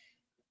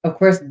 of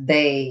course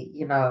they,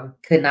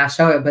 could not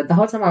show it, but the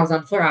whole time I was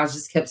on the floor, I was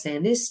just kept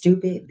saying, "This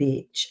stupid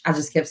bitch." I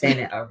just kept saying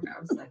it over and over.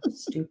 I was like,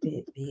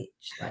 "Stupid bitch."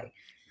 Like,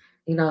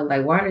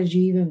 like, why did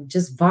you even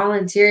just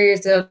volunteer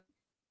yourself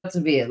to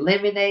be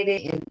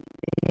eliminated?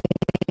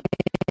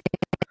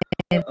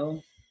 And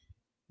Uh-oh.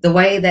 the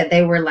way that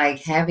they were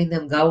like having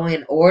them go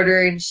in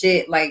order and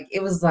shit, like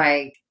it was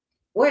like,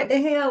 what the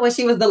hell? When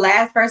she was the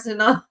last person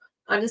on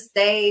the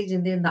stage,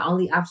 and then the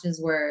only options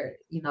were,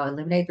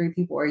 eliminate 3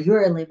 people or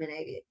you're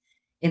eliminated.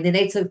 And then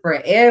they took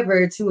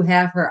forever to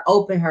have her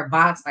open her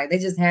box. Like they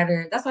just had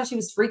her. That's why she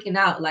was freaking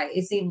out. Like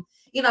it seemed,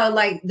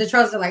 like the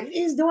trolls are like,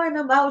 she's doing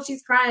the most,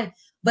 she's crying.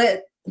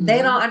 But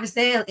they don't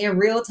understand in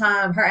real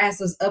time, her ass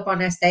was up on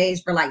that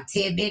stage for like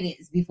 10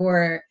 minutes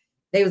before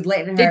they was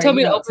letting They her, told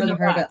me to open telling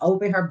the her to box.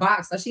 open her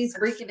box. So she's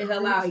That's freaking the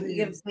hell out. You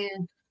get what I'm crazy.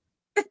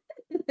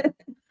 saying?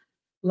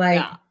 Like,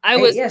 Yeah, I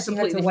was yeah, she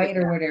had to completely wait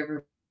freaking or out.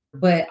 whatever.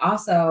 But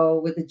also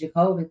with the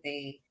Jacobin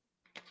thing,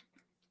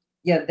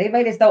 yeah, they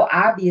made it so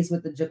obvious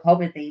with the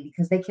Jacobin thing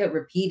because they kept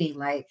repeating,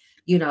 like,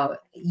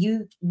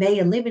 you may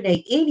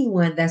eliminate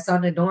anyone that's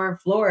on the dorm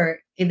floor.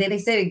 And then they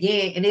said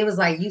again, and it was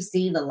like you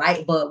seen the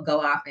light bulb go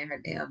off in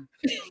her damn,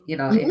 in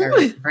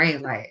her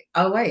brain, like,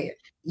 oh wait,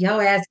 yo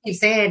ass keep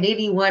saying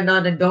anyone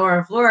on the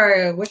dorm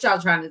floor. What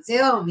y'all trying to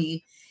tell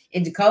me?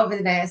 And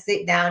Jacobin ass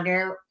sit down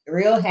there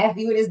real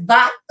happy with his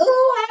box. Ooh,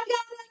 I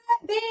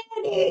got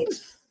an advantage.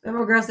 And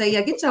my girl say,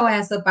 yeah, get your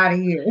ass up out of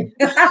here.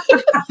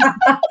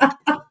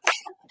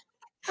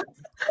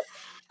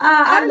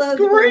 I I love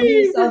Jacoby. He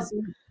was screamed. so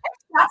sweet.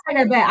 I take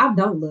that back. I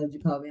don't love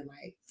Jacoby,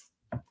 like,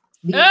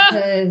 Ah!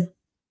 because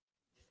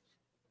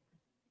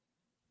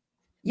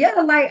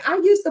yeah, like I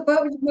used to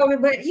fuck with Jacoby,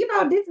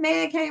 but this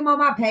man came on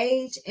my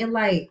page and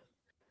like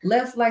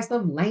left like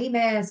some lame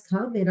ass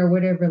comment or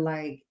whatever.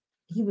 Like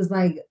he was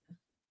like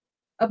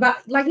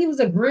about like he was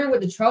agreeing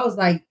with the trolls,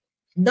 like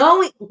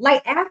knowing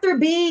like after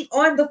being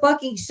on the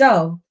fucking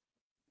show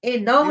and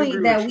You knowing agree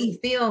with that we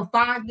True. filmed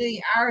 5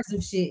 million hours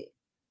of shit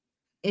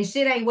and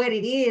shit ain't what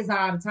it is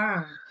all the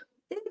time.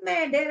 This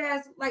man dead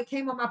ass like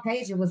came on my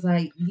page and was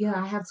like,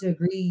 "Yeah, I have to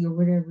agree or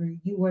whatever.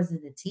 You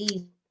wasn't a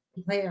team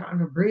player on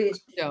the bridge."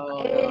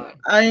 Oh And God.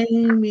 I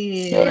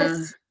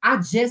mean, I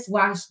just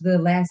watched the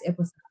last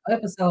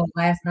episode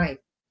last night.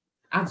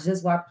 I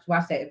just watched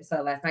that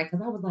episode last night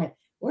because I was like,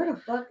 "Where the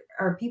fuck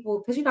are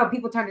people?" Because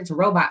people turn into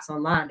robots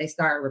online. They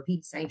start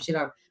repeating the same shit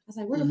over. I was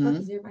like, "Where the fuck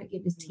is everybody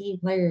getting this team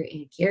player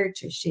and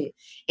character shit?"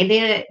 And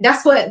then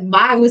that's what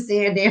Maya was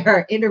saying in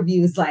her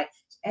interviews, like.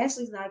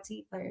 Ashley's not a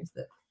team player and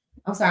stuff.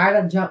 I'm sorry, I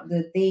done jumped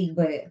the thing,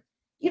 but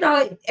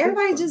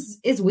everybody just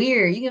is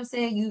weird. You know what I'm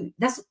saying?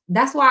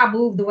 That's why I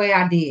moved the way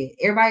I did.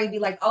 Everybody be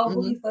like, "Oh,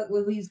 who you fuck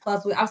with? Who you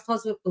close with?" I was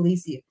close with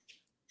Phalisia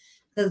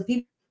because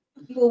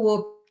people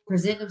will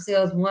present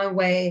themselves one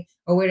way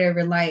or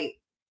whatever. Like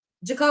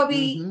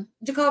Jacoby,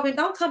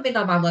 don't come in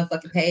on my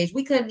motherfucking page.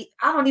 We couldn't.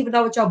 I don't even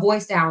know what your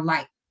voice sound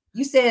like.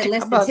 You said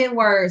less than 10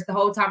 words the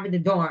whole time in the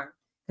dorm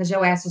because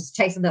your ass was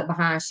chasing up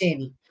behind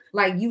Shanny.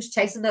 Like you was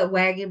chasing up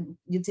wagging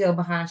your tail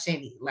behind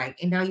Shanny. Like,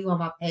 and now you on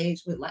my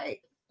page with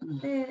like,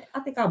 man, I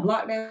think I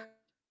blocked that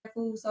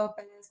fool so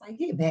fast. Like,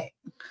 get back.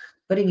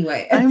 But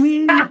anyway, I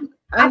mean,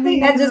 I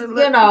think that just,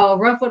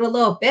 ruffled a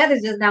little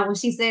feathers just now when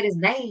she said his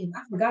name.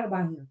 I forgot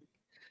about him.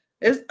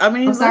 I I'm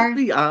mean, let's sorry.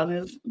 be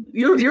honest.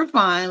 You're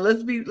fine.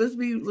 Let's be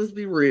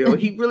real.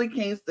 He really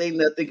can't say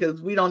nothing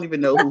because we don't even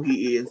know who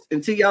he is.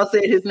 Until y'all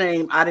said his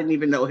name, I didn't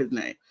even know his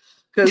name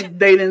because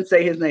they didn't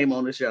say his name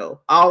on the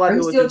show. All I Are you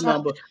knew was still his trying?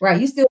 number.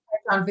 Right, you still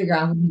trying to figure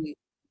out who he is.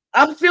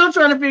 I'm still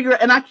trying to figure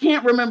it, and I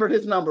can't remember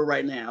his number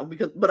right now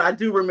but I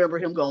do remember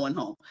him going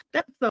home.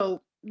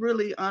 So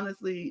really,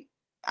 honestly,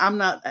 I'm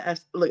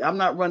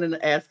not running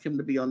to ask him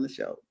to be on the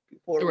show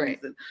for a Right.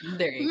 reason.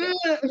 There you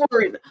go. For a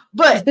reason.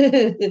 But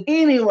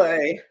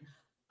anyway,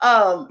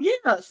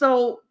 yeah,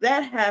 so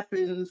that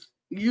happens.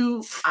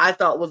 I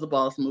thought was a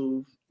boss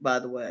move, by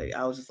the way.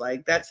 I was just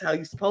like, that's how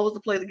you're supposed to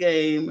play the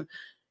game.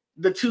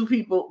 The two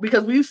people,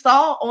 because we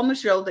saw on the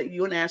show that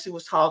you and Ashley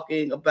was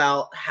talking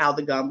about how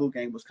the Gumbo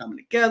game was coming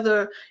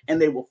together and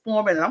they were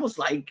forming. And I was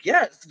like,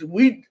 yes,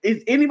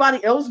 is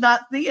anybody else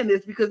not seeing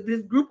this? Because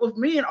this group of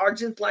men are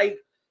just like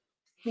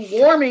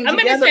swarming I'm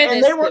going to together say and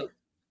this they were too.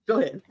 Go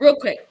ahead. Real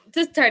quick.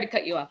 Just sorry to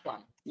cut you off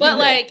long. But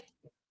like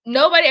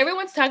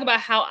everyone's talking about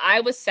how I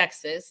was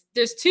sexist.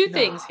 There's two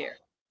things here.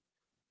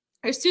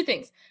 There's two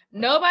things.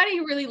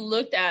 Nobody really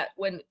looked at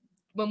when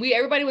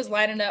everybody was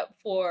lining up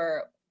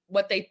for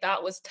what they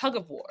thought was tug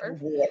of war.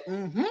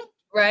 Mm-hmm.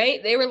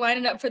 Right? They were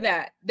lining up for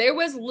that. There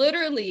was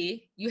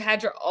literally, you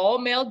had your all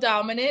male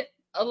dominant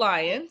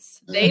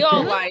alliance. They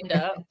all lined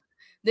up.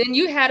 Then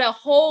you had a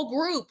whole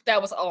group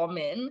that was all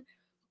men.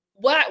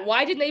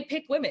 Why didn't they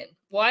pick women?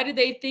 Why did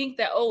they think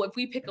that, oh, if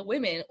we pick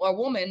a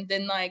woman,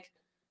 then like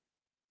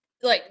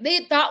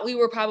they thought we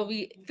were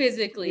probably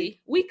physically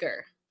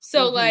weaker.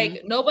 So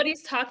like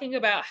nobody's talking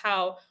about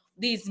how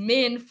these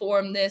men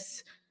form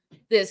this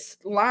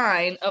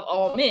line of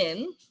all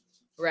men,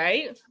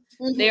 right?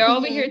 They're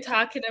over here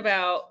talking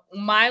about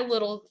my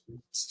little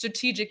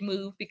strategic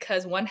move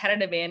because one had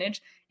an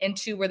advantage and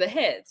two were the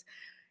heads.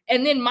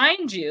 And then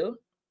mind you,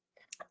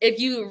 if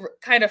you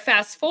kind of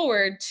fast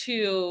forward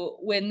to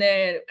when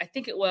I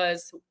think it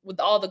was with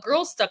all the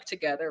girls stuck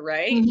together,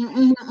 right?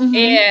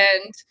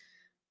 And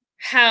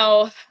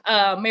how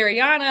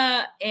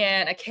Mariana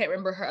and I can't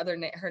remember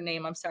her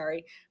name, I'm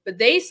sorry, but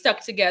they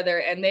stuck together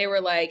and they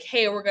were like,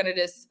 hey, we're gonna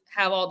just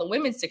have all the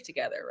women stick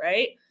together,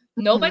 right?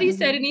 Nobody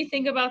said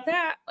anything about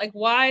that. Like,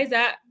 why is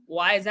that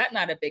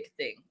not a big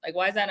thing? Like,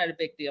 why is that not a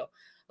big deal?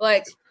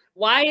 Like,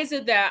 why is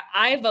it that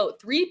I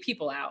vote 3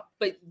 people out,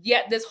 but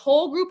yet this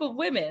whole group of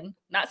women,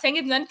 not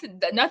saying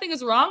nothing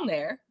is wrong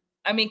there.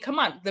 I mean, come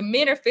on, the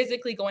men are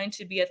physically going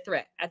to be a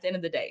threat at the end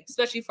of the day,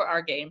 especially for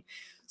our game.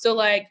 So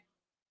like,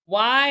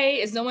 why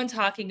is no one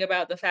talking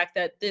about the fact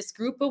that this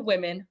group of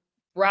women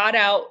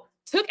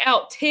took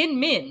out 10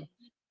 men,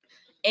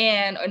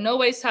 and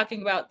nobody's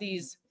talking about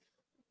these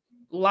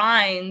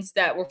lines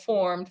that were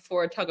formed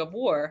for a tug of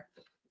war?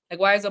 Like,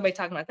 why is nobody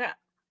talking about that?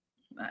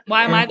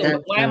 Why am I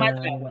the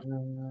bad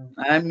one?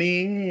 I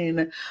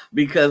mean,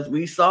 because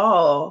we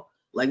saw,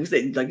 like you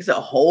said, a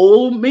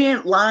whole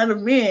line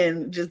of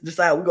men just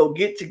decide we're gonna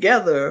get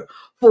together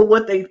for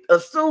what they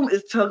assume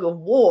is tug of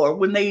war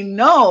when they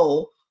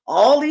know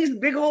all these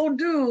big old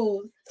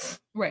dudes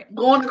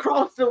going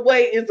across the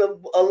way is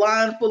a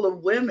line full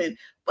of women.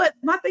 But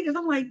my thing is,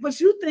 I'm like, but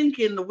you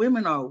thinking the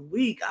women are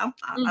weak? I'm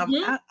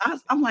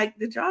like,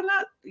 did y'all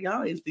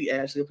ain't see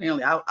Ashley?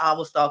 Apparently, I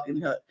was stalking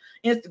her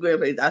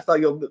Instagram page. I saw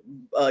your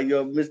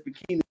Miss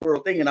Bikini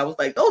World thing, and I was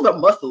like, those are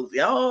muscles,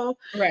 y'all.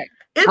 Right.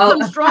 It's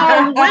some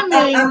strong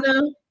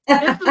women.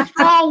 It's some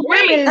strong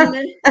women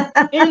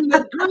in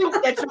the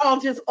group that y'all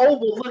just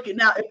overlooking.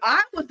 Now, if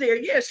I was there,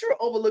 yeah, sure,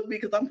 overlook me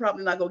because I'm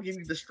probably not gonna give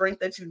you the strength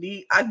that you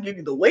need. I can give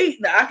you the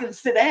weight. Now I can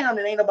sit down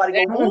and ain't nobody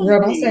gonna move me.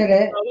 Don't say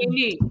that.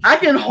 I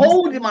can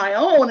hold my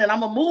own and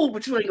I'm gonna move,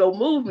 but you ain't gonna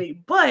move me.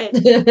 But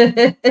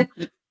but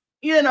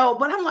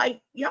I'm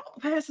like, y'all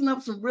passing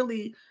up some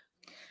really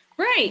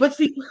right. But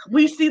see,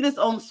 we see this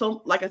on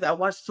like I said, I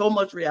watch so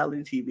much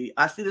reality TV.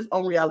 I see this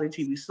on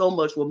reality TV so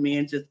much where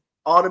men just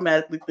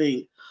automatically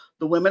think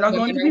the women are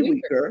going to be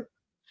weaker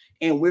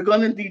and we're going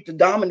to need to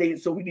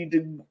dominate. So we need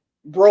to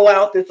bro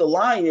out this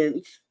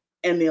alliance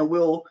and then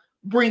we'll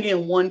bring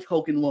in one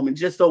token woman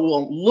just so we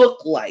won't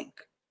look like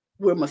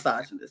we're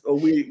misogynist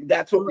or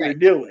that's what we're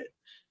doing.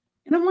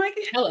 And I'm like,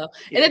 hello.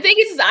 And the thing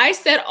is I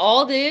said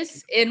all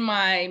this in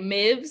my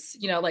MIVs,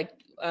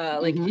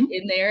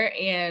 in there,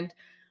 and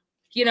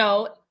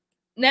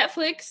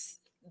Netflix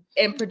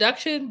and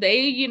production,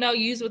 they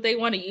use what they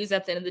want to use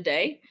at the end of the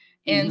day.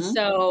 And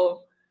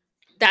so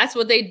that's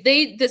what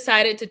they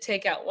decided to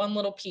take out one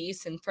little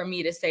piece, and for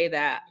me to say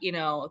that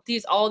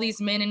all these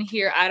men in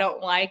here, I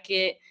don't like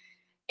it.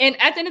 And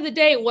at the end of the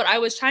day, what I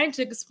was trying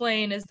to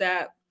explain is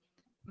that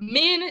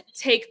men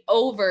take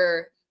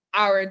over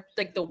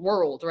the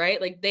world,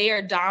 right? Like, they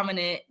are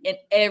dominant in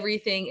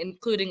everything,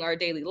 including our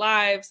daily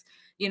lives.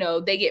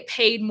 They get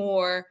paid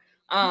more,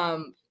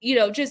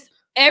 just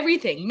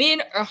everything.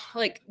 Men are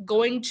like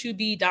going to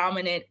be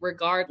dominant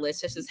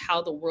regardless. This is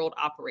how the world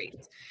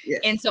operates.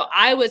 Yes. And so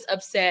I was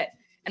upset,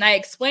 and I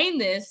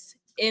explained this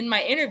in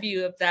my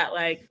interview of that,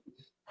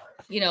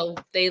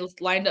 they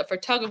lined up for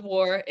tug of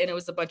war and it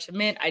was a bunch of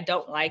men. I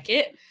don't like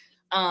it.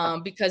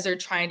 because they're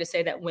trying to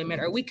say that women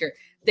are weaker.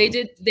 I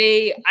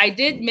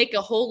did make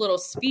a whole little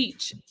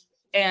speech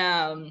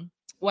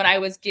when I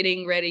was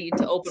getting ready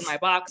to open my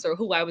box or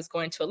who I was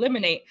going to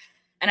eliminate.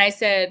 And I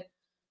said,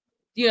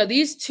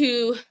 these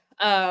two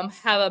have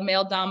a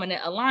male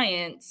dominant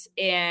alliance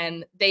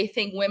and they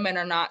think women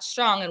are not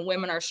strong and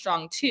women are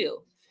strong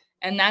too.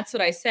 And that's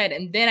what I said.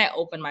 And then I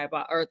opened my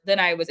box, or then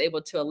I was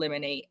able to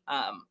eliminate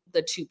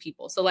the two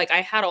people. So like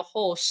I had a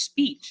whole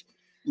speech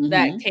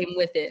that came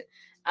with it.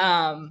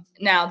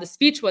 Now the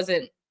speech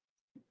wasn't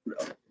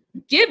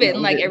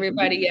given like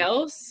everybody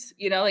else,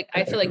 like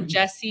I feel like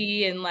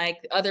Jesse and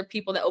like other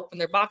people that opened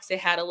their box, they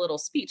had a little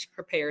speech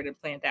prepared and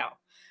planned out.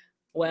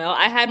 Well,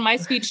 I had my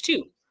speech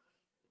too.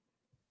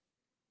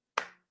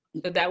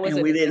 But that wasn't.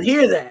 And we didn't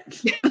hear that.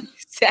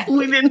 Exactly.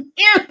 We didn't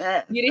hear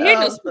that. You didn't hear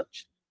no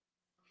speech.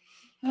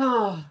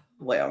 Oh,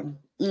 well,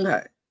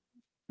 okay.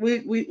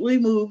 We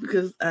moved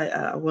because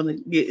I want to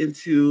get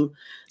into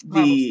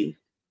the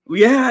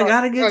I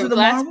gotta get to the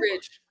Glass marble.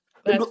 Bridge.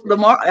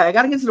 I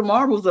gotta get to the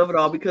marbles of it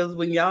all, because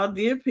when y'all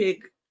did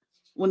pick,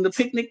 when the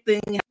picnic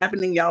thing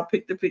happened and y'all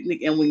picked the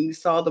picnic, and when you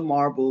saw the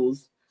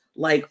marbles,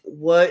 like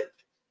what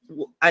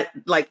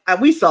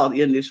we saw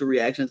the initial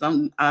reactions.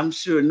 I'm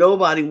sure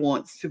nobody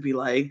wants to be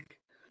like,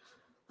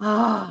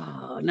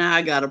 now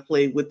I gotta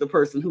play with the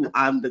person who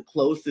I'm the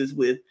closest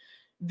with.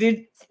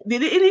 Did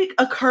it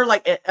occur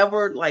like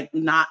ever like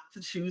not to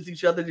choose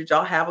each other? Did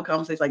y'all have a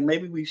conversation like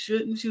maybe we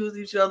shouldn't choose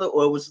each other,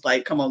 or it was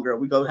like, come on, girl,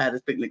 we go have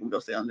this picnic, we go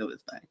sit down and do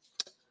this thing?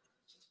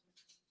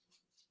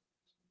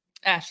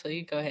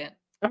 Ashley, go ahead.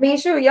 I mean,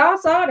 sure, y'all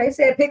saw they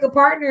said pick a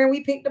partner, and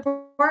we picked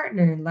a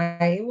partner.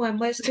 Like it wasn't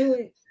much to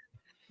it.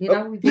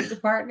 We picked a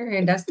partner,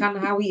 and that's kind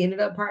of how we ended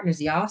up partners.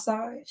 Y'all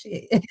saw it.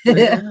 Shit.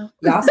 Yeah.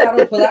 Y'all saw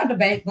them pull out the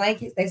bank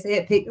blankets. They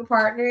said pick a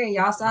partner, and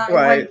y'all saw it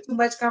wasn't too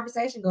much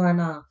conversation going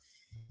on.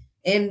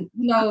 And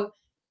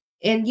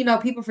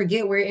people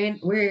forget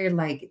we're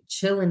like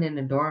chilling in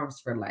the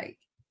dorms for like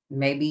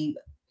maybe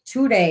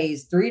 2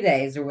 days, 3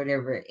 days, or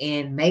whatever.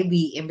 And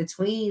maybe in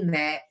between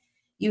that,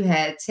 you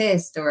had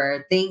tests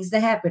or things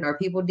that happened, or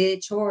people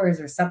did chores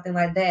or something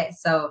like that.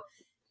 So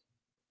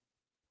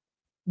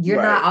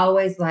you're not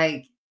always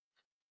like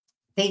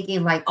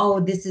thinking like, oh,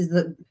 this is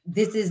a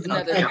test that's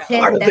going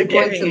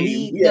to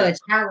lead to a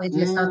challenge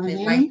or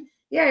something. Like,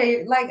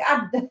 like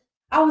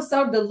I was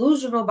so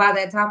delusional by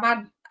that time.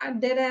 I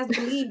dead ass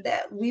believed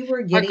that we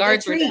were getting our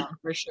guards a treat. were down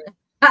for sure.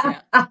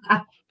 Our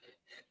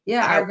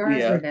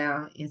guards were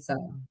down, and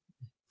so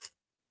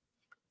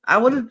I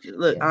would have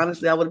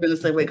honestly, I would have been the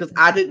same way, because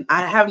I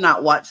have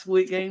not watched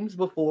Squid Games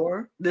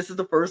before. This is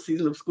the first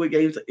season of Squid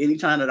Games any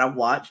time that I've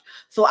watched.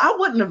 So I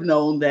wouldn't have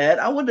known that.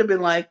 I wouldn't have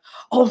been like,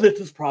 oh, this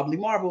is probably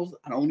marbles.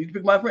 I don't need to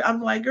pick my friend.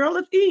 I'm like, girl,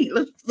 let's eat.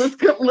 Let's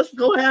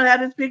go ahead and have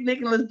this picnic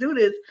and let's do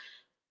this.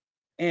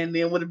 And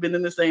then would have been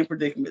in the same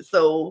predicament.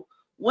 So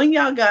when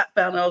y'all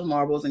found those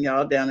marbles and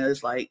y'all down there,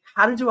 it's like,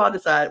 how did you all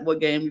decide what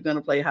game you're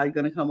gonna play, how you're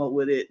gonna come up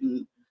with it,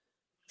 and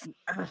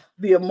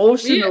the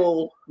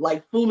emotional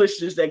like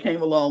foolishness that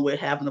came along with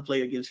having to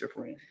play against your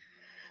friend?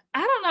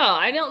 I don't know.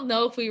 I don't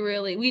know if we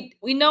really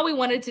we know we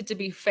wanted it to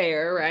be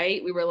fair,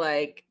 right? We were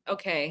like,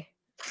 okay,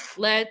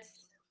 let's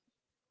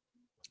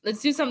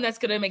do something that's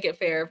gonna make it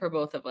fair for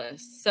both of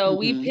us. So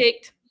we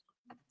picked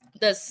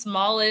the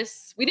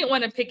smallest. We didn't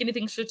want to pick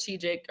anything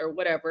strategic or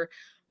whatever.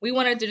 We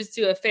wanted to just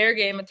do a fair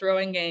game, a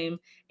throwing game.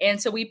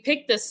 And so we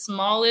picked the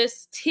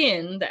smallest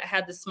tin that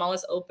had the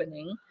smallest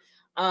opening.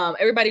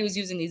 Everybody was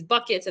using these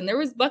buckets, and there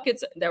was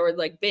buckets that were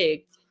like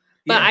big,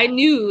 but I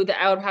knew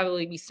that I would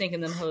probably be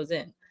sinking them hose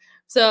in.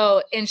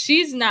 So, and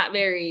she's not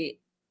very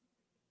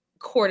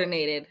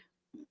coordinated.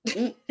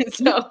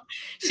 So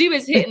she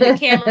was hitting the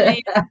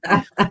cameraman.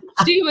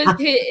 She was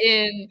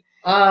hitting.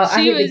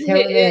 She was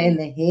hitting in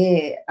the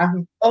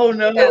head. Oh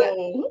no! Yeah.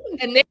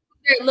 And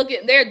they're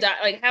looking,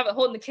 like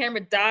holding the camera,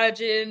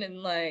 dodging,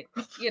 and like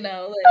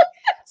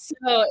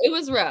so it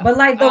was rough. But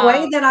like the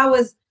way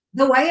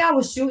I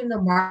was shooting the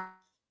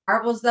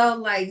marbles though,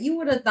 like you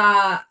would have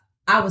thought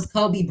I was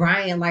Kobe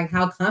Bryant, like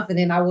how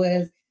confident I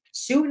was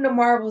shooting the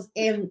marbles,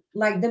 and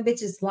like them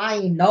bitches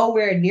flying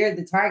nowhere near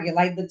the target.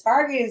 Like the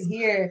target is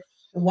here.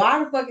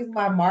 Why the fuck is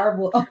my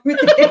marble over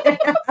there?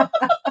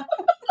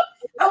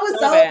 I was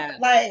so bad.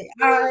 Like,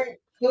 all right,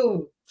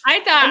 cool. I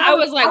thought I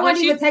was like, I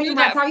wasn't even taking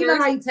my time. You know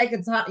how you take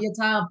your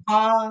time,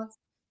 pause.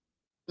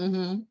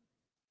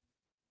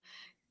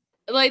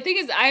 Like, thing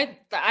is, I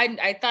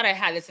thought I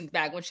had this in the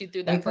bag when she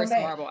threw that first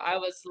marble. I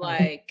was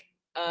like,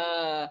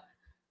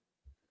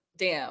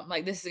 damn,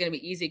 like this is gonna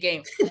be easy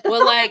game.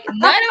 Well, like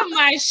none of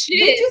my shit.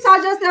 Did you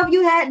tell yourself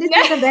you had this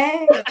in the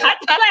bag? I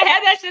thought I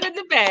had that shit in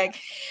the bag,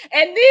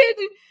 and then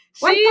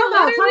Wait,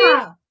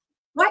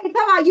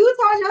 come on. You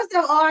told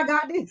yourself, oh, I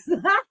got this.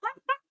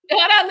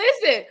 Hold on,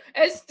 listen.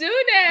 As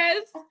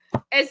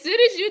soon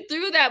as you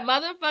threw that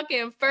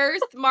motherfucking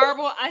first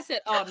marble, I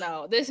said, oh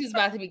no, this is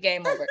about to be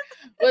game over.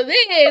 But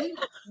then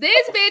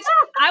this bitch,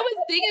 I was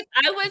thinking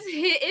I was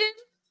hitting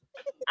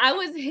I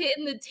was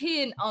hitting the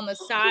tin on the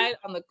side,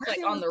 on the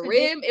shit on was the connected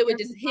rim. It would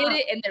every just hit time.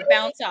 it and then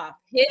bounce off.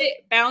 Hit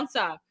it, bounce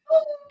off.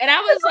 And I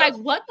was like,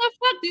 "What the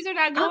fuck? These are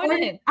not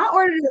going in." I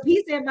ordered a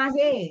pizza in my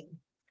head.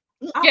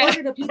 I Yeah.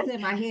 ordered a pizza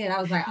in my head.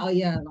 I was like, "Oh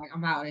yeah, like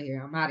I'm out of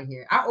here. I'm out of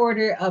here." I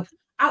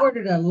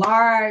ordered a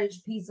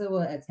large pizza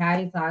with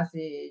Italian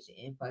sausage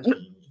and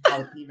fucking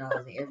jalapenos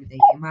and everything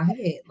in my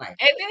head. Like,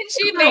 And then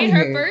she I'm outta made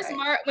her here, first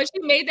like- when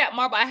she made that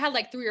marble. I had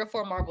like 3 or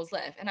 4 marbles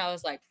left, and I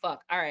was like,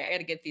 "Fuck! All right, I got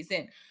to get these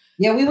in."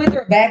 Yeah, we went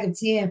through a bag of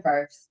 10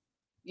 first.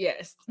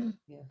 Yes.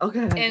 Yeah. Okay.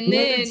 And We went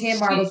then through 10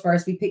 marbles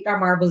first. We picked our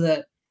marbles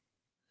up.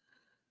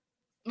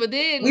 But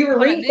then We were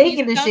hold on, then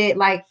you rethinking the stunk- shit.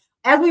 Like,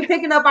 as we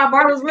picking up our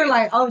marbles, we're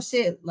like, "Oh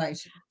shit! Like,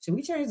 should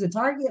we change the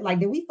target? Like,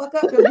 did we fuck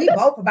up? Because we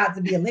both about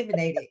to be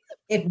eliminated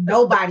if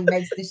nobody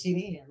makes this shit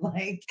in.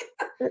 Like,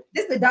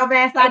 this is a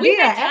dumbass But we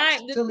idea. had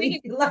time. The thing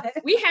Actually, is,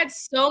 like, we had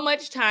so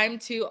much time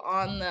too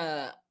on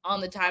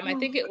the time. I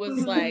think it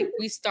was like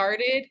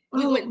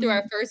we went through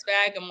our first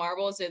bag of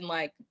marbles in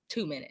like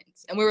 2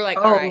 minutes, and we were like,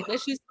 "All right,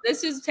 let's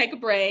just take a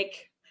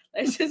break.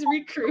 Let's just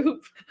regroup."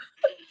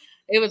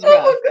 It was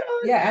rough. Oh my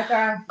God.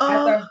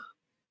 yeah.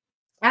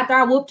 After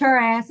I whooped her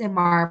ass in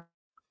marbles,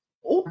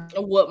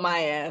 Whoop my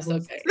ass.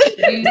 Okay,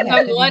 we you had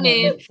sung to one move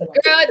in, on to,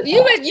 like, girl.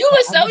 You were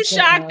I so just said,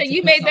 shocked that to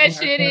you put made that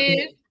something shit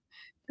in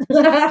her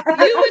in.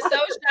 carpet. You were so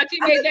shocked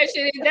you made that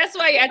shit in. That's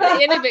why at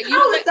the end of it, you I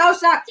were was like,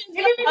 so shocked. And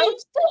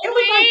 "Supposed to it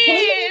was like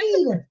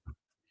win."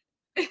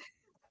 clean.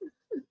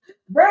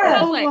 Bruh, And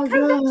I was Oh like, my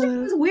because that shit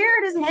God. was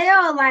weird as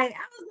hell. Like,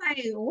 I was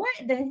like, what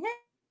the hell?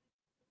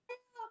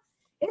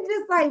 It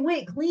just like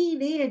went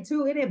clean in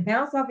too. It didn't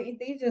bounce off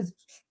anything. It just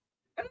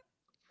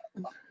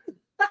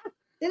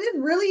did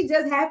it really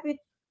just happen?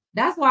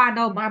 That's why I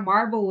know my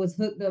marble was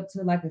hooked up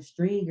to like a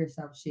string or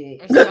some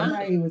shit. Or Somebody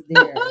something. was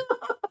there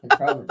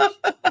controlling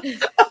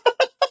shit.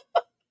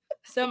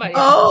 Somebody.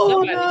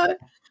 Oh God.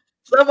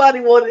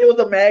 Somebody wanted, it was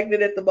a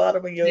magnet at the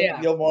bottom of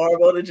Yeah. your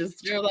marble to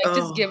just, You're like,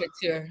 just give it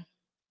to her.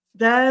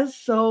 That's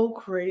so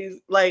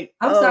crazy. Like,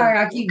 I'm sorry,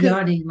 I keep 'cause-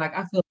 yawning. Like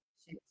I feel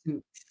shit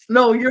too.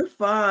 no, you're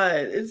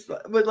fine. It's fine.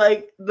 But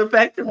like the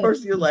fact that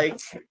first you're like,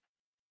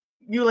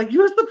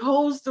 you're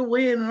supposed to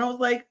win. And I was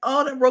like,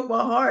 oh, that broke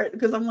my heart.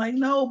 Because I'm like,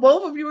 no,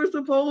 both of you are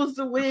supposed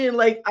to win.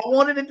 Like, I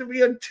wanted it to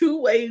be a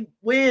two-way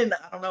win.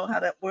 I don't know how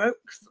that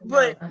works,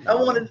 but I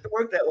wanted it to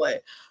work that way.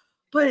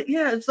 But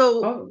yeah,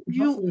 so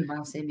hopefully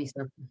Mom send me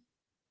something.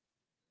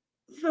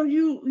 So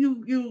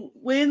you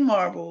win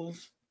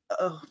marbles.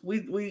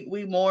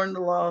 We mourn the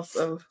loss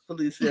of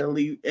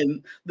Phalisia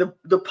and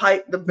the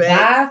pipe, the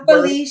bag. Bye,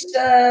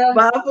 Phalisia.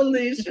 Bye,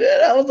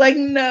 Phalisia. I was like,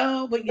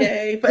 no, but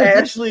yay for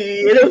Ashley.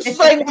 And it was just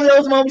like one of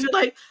those moments. You're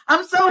like,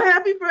 I'm so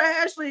happy for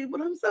Ashley,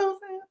 but I'm so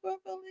sad for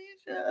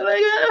Phalisia.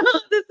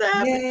 Like, this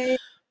happened. Yay.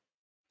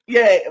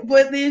 Yeah,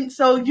 but then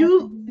so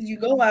you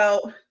go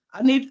out.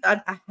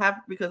 I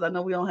have, because I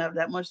know we don't have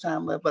that much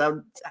time left, but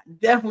I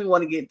definitely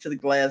want to get to the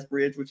glass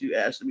bridge with you,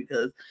 Ashley,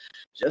 because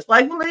just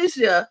like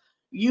Phalisia,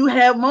 you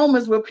have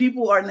moments where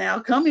people are now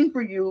coming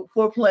for you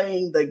for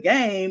playing the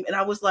game. And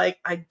I was like,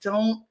 I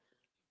don't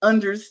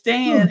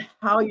understand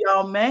how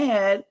y'all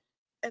mad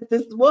at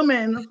this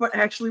woman for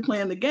actually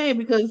playing the game,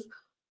 because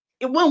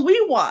when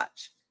we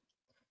watch,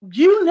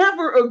 you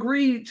never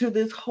agreed to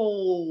this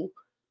whole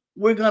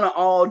we're gonna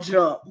all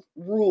jump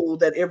rule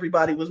that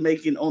everybody was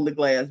making on the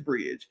glass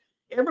bridge.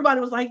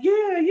 Everybody was like,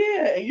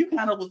 yeah. And you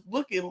kind of was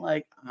looking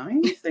like, I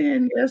ain't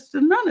saying yes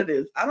to none of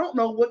this. I don't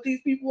know what these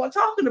people are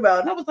talking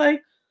about. And I was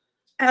like,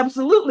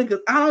 absolutely, because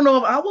I don't know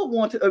if I would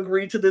want to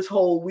agree to this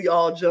whole we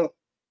all jump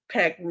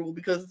pack rule,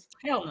 because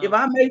Hell no. if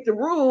I make the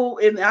rule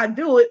and I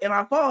do it and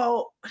I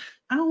fall,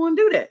 I don't want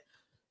to do that.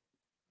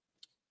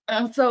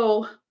 And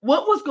so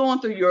what was going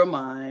through your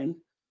mind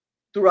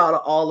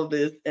throughout all of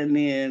this, and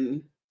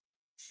then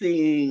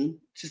seeing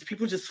just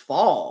people just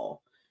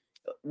fall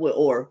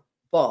or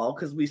fall,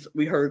 because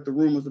we heard the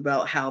rumors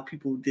about how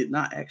people did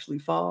not actually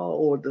fall,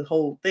 or the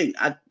whole thing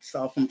I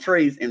saw from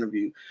Trey's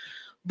interview.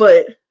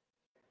 But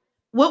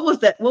what was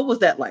that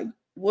like?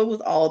 What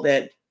was all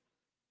that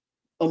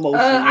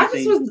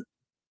emotion?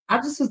 I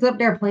just was up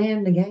there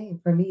playing the game.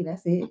 For me,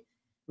 that's it.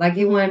 Like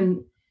it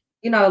wasn't,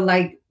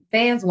 like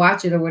fans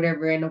watch it or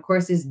whatever, and of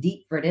course it's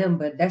deep for them,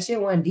 but that shit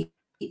wasn't deep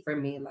for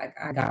me. Like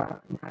I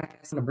got my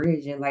ass on the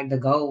bridge, and like the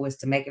goal was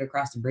to make it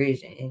across the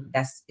bridge, and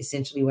that's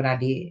essentially what I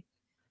did.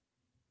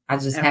 I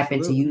just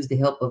happened to use the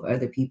help of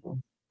other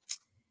people.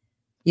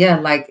 Yeah,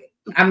 like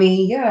I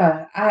mean,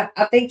 yeah,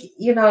 I think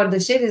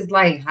the shit is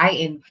like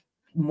heightened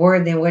more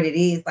than what it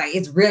is. Like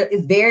it's real,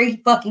 it's very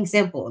fucking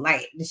simple.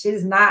 Like the shit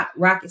is not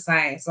rocket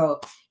science. So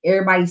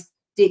everybody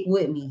stick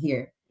with me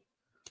here.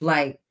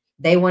 Like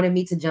they wanted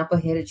me to jump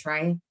ahead of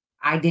train.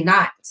 I did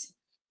not.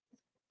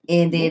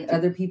 And then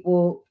other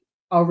people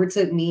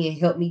overtook me and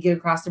helped me get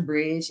across the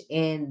bridge.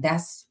 And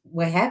that's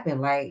what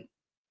happened. Like,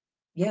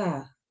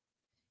 yeah,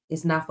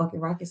 it's not fucking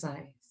rocket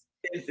science.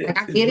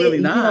 Like I get really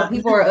it. not.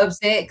 People are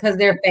upset because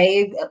their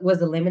fave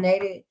was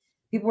eliminated.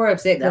 People were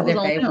upset because their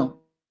fave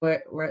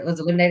was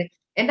eliminated.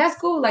 And that's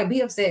cool. Like be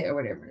upset or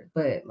whatever.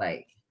 But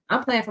like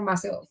I'm playing for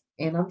myself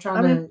and I'm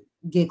trying to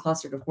get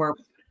closer to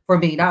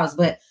 $4 million.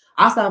 But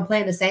also, I'm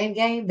playing the same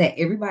game that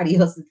everybody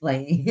else is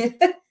playing.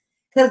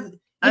 Because,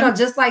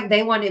 just like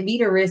they wanted me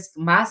to risk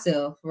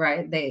myself,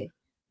 right?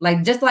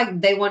 Just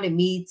like they wanted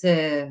me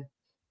to,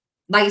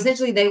 like,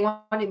 essentially they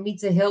wanted me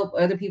to help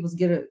other people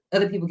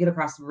get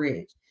across the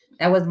bridge.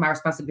 That was my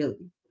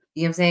responsibility.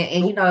 You know what I'm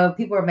saying? And,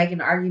 people are making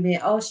the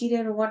argument, oh, she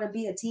didn't want to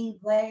be a team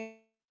player,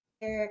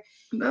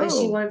 but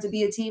she wanted to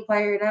be a team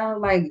player now.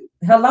 Like,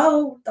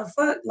 hello, the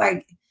fuck?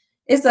 Like,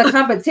 it's a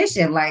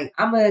competition. Like,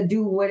 I'm going to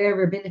do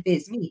whatever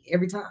benefits me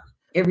every time.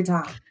 Every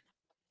time.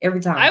 Every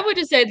time. I would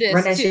just say Run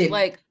this that too, shit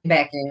like,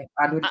 back and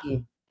I'll do it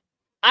again.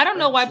 I don't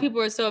know why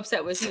people are so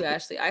upset with you,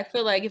 Ashley. I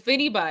feel like if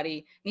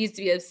anybody needs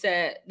to be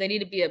upset, they need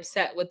to be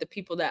upset with the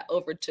people that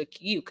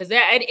overtook you. Because at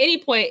any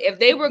point, if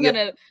they were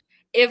gonna,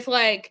 if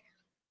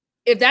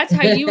that's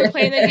how you were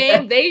playing the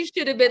game, they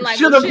should have been like,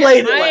 Should well, have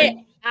shit, played it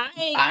I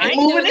ain't ain't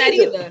moving doing that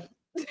either.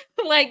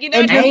 Like, you know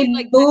what I I mean? ain't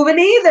Like, moving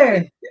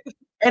either.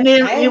 And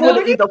then I ain't it would have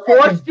moving either either.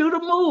 forced you to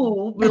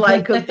move, be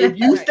like, because if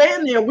you Right.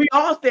 stand there, we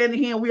all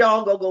standing here, and we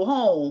all gonna go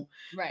home,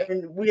 right.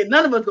 and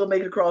none of us gonna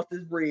make it across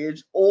this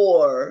bridge,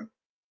 or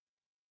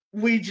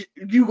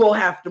you gonna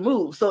have to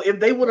move. So if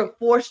they would have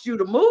forced you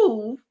to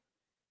move,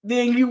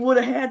 then you would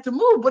have had to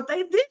move. But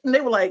they didn't. They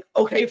were like,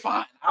 okay,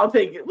 fine, I'll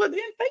take it. Well, then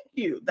thank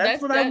you.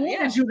 That's what I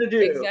wanted you to do.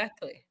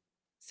 Exactly.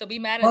 So be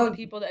mad at the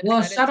people that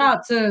Well, decided shout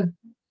out to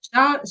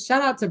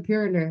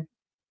Purner.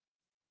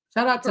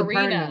 Shout out to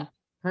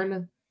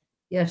Perna.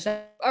 Yeah,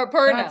 shout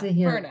out to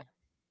him.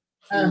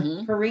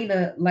 Perna.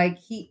 Purina, like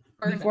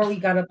before we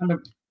got up on the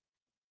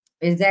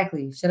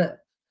exactly. Shut up.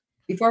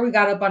 Before we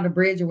got up on the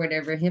bridge or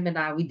whatever, him and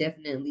I, we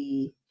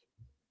definitely,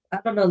 I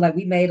don't know, like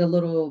we made a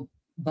little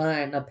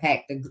bond, a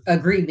pact,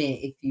 agreement,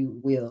 if you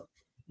will,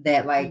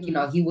 that like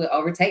he would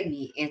overtake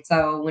me. And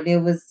so when it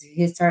was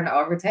his turn to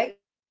overtake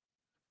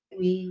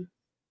me,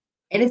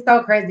 and it's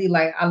so crazy.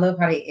 Like I love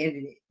how they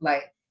edited it.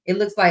 Like it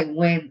looks like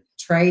when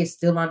Trey is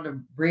still on the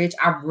bridge,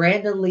 I'm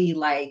randomly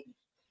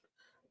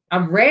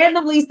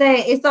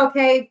saying it's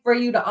okay for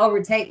you to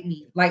overtake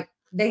me. Like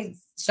they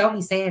show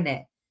me saying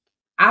that.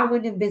 I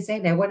wouldn't have been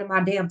saying that. It wasn't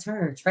my damn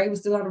turn. Trey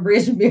was still on the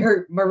bridge.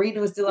 Marina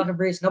was still on the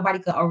bridge. Nobody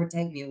could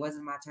overtake me. It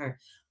wasn't my turn.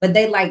 But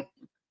they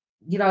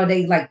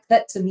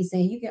cut to me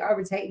saying you can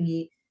overtake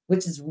me,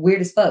 which is weird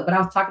as fuck. But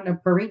I was talking to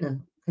Marina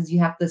because you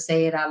have to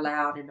say it out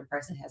loud and the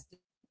person has to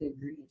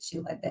agree and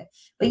shit like that.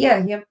 But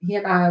yeah, he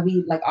and I,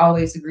 we like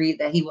always agreed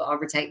that he would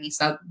overtake me.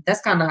 So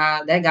that's kind of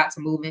how that got to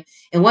moving.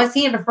 And once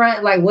he in the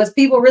front, like, was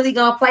people really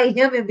gonna play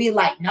him and be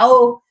like,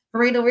 no,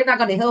 Marina, we're not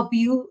gonna help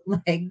you?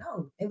 Like,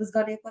 no, it was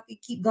gonna fucking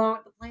keep going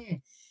with the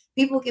plan.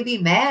 People can be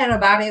mad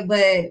about it,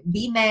 but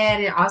be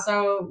mad and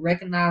also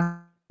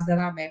recognize that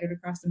I made it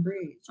across the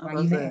bridge. Why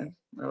you mad?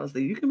 I was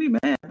like, you can be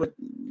mad, but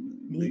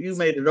you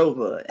made it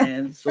over,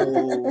 and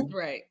so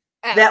right.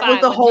 That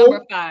was the whole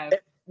number 5.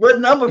 With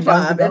number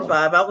 5 and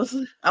 5,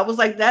 I was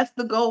like, that's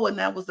the goal, and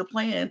that was the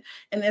plan,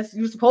 and that's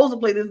you're supposed to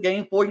play this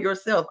game for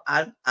yourself.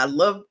 I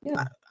love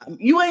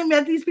you ain't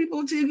met these people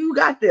until you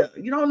got there.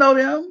 You don't know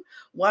them.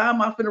 Why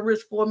am I finna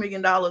risk $4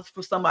 million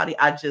for somebody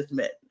I just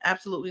met?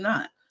 Absolutely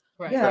not.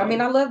 Right. Yeah, so. I mean,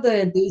 I love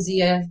the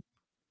enthusiasm.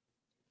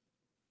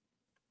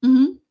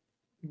 Go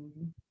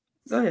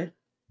ahead,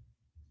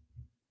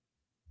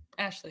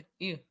 Ashley.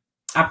 You.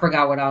 I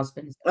forgot what I was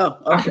finna say. Oh,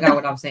 okay. I forgot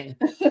what I was saying.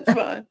 That's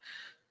fine.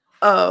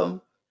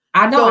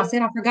 I know. I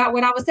said I forgot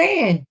what I was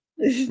saying.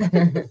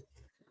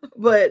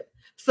 But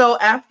so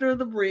after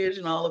the bridge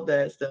and all of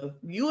that stuff,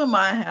 you and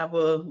Maya have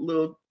a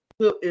little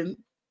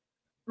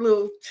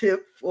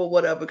tip or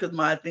whatever, because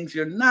Maya thinks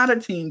you're not a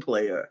team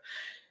player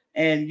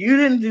and you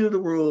didn't do the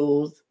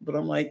rules. But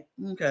I'm like,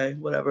 okay,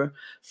 whatever.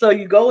 So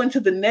you go into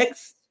the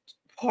next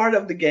part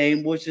of the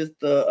game, which is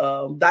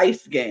the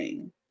dice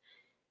game.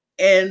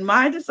 And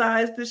Maya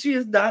decides that she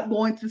is not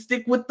going to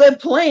stick with the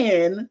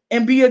plan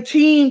and be a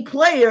team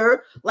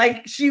player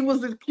like she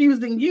was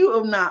accusing you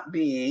of not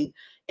being.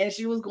 And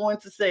she was going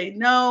to say,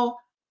 no,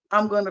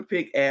 I'm going to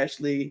pick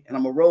Ashley and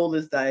I'm going to roll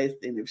this dice.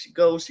 And if she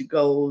goes, she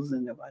goes.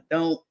 And if I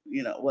don't,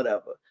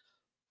 whatever.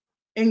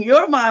 In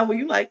your mind, were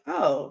you like,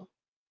 oh,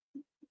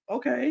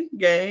 okay,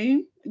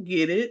 game,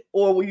 get it?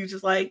 Or were you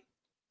just like,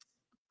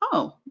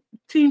 oh,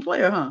 team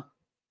player, huh?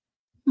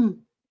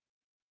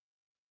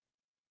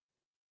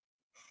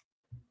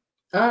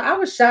 I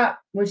was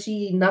shocked when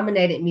she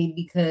nominated me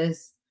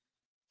because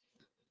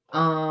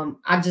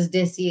I just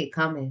didn't see it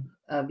coming.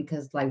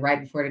 Because like right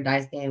before the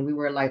dice game, we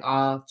were like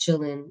all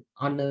chilling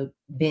on the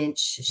bench.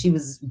 She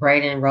was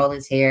braiding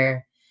Roland's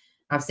hair.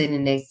 I'm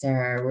sitting next to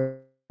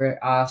her. We're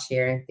all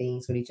sharing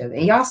things with each other.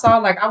 And y'all saw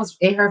like I was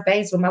in her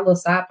face with my little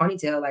side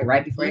ponytail, like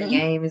right before the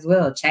game as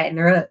well, chatting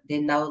her up.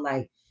 Didn't know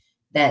like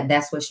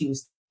that's what she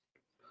was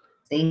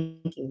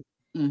thinking.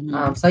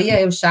 So yeah,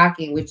 it was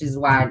shocking, which is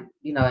why,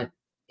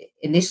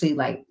 initially,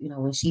 like,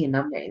 when she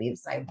nominated me, it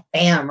was like,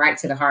 bam, right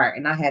to the heart.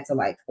 And I had to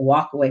like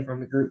walk away from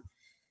the group,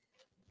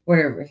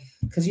 whatever.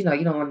 Cause you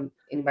don't want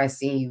anybody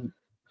seeing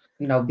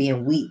you,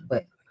 being weak,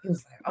 but it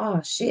was like,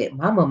 oh shit,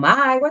 mama,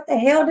 what the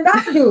hell did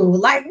I do?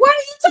 Like, what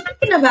are you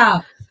talking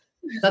about?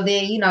 So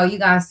then, you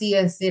gotta see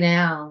us sit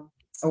down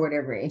or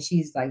whatever. And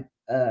she's like,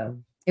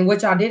 and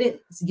what y'all didn't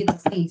get to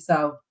see.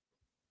 So,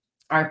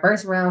 our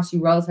first round, she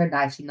rolls her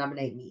dice. She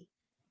nominated me.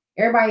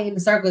 Everybody in the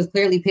circle is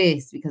clearly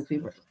pissed because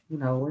people,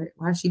 why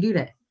did she do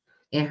that?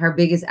 And her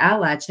biggest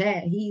ally,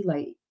 Chad, he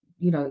like,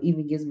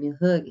 even gives me a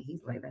hug. And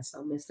he's like, that's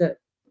so messed up.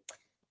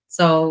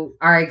 So,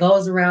 all right,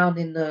 goes around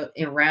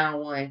in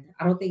round one.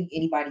 I don't think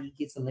anybody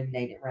gets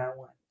eliminated in round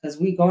one because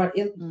we going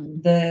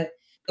in the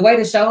way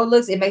the show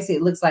looks. It makes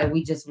it looks like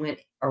we just went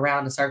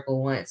around the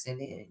circle once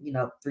and then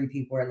 3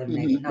 people were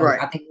eliminated. No,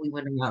 right. I think we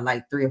went around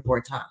like 3 or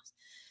 4 times.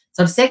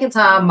 So the second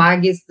time,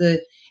 mine gets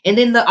and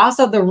then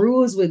also the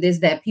rules with this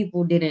that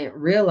people didn't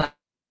realize,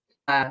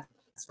 right?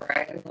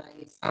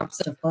 Like, I'm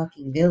such a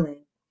fucking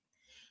villain.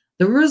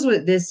 The rules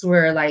with this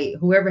were like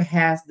whoever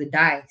has the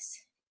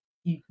dice.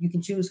 You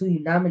can choose who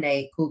you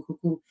nominate.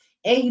 Cool.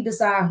 And you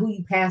decide who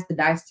you pass the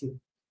dice to.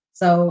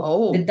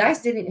 So the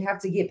dice didn't have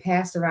to get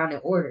passed around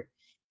in order.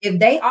 If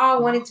they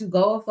all wanted to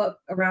go up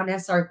around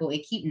that circle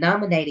and keep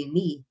nominating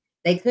me,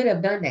 they could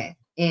have done that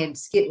and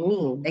skipped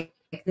me. They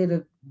could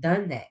have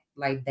done that.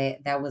 Like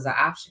that was an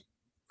option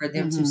for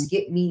them to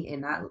skip me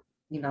and not,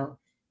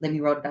 let me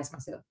roll the dice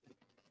myself.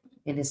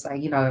 And it's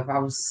like, if I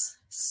was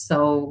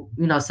so,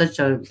 such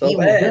a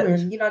evil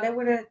villain, they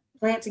would have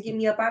planned to get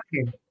me up out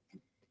here.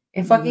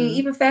 And fucking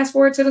even fast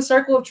forward to the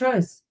circle of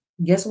trust.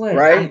 Guess what?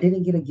 Right. I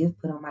didn't get a gift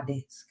put on my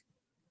desk.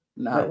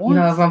 Not once.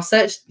 If I'm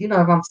such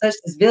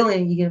this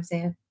villain, you get what I'm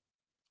saying?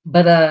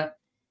 But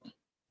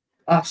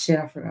oh shit,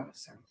 I forgot what I was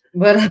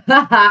saying.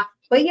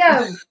 But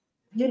yeah,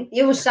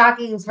 it was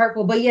shocking, it was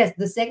hurtful. But yes,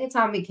 the second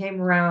time it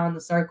came around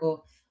the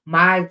circle,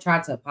 Mai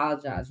tried to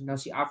apologize.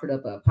 She offered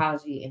up an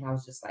apology, and I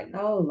was just like,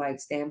 no,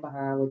 like stand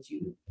behind what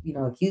you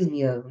accused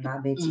me of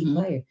not being a team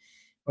player,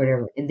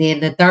 whatever. And then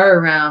the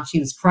third round, she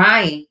was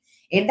crying.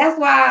 And that's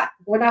why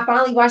when I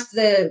finally watched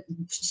the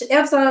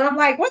episode, I'm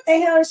like, what the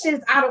hell? This shit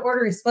is out of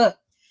order as fuck.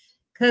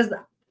 Because,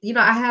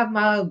 I have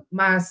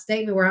my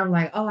statement where I'm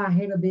like, oh, I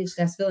hate a bitch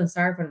that's feeling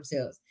sorry for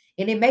themselves.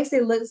 And it makes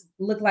it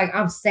look like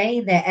I'm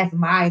saying that as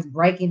Mai's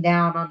breaking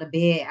down on the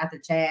bed after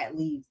Chad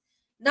leaves.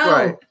 No.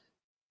 Right.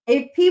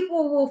 If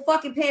people will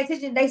fucking pay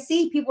attention, they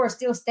see people are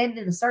still standing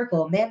in a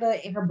circle.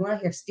 Amanda and her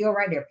blonde hair still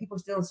right there. People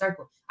still in a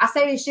circle. I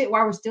say this shit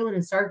while we're still in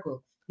a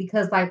circle.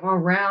 Because like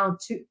on round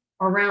two,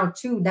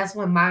 that's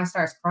when Maya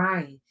starts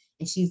crying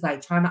and she's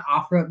like trying to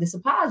offer up this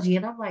apology.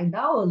 And I'm like,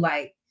 no,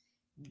 like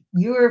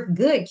you're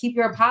good. Keep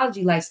your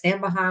apology. Like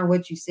stand behind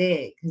what you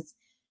said.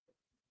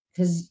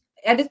 Because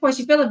at this point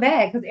she's feeling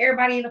bad because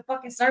everybody in the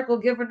fucking circle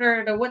giving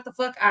her the what the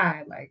fuck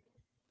eye, like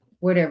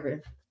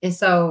whatever. And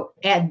so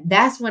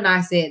that's when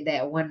I said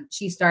that when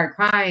she started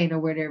crying or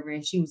whatever,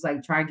 and she was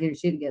like trying to get her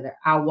shit together,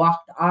 I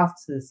walked off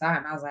to the side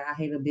and I was like, I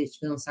hate a bitch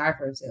feeling sorry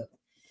for herself.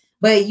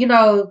 But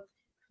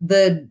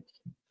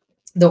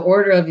the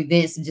order of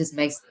events just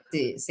makes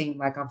it seem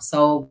like I'm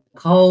so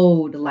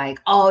cold. Like,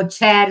 oh,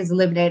 Chad is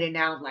eliminated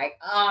now. I'm like,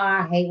 oh,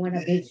 I hate when a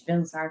bitch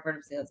feels sorry for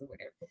themselves or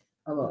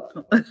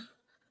whatever.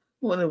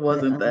 Well, it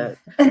wasn't that.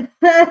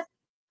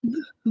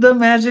 The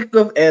magic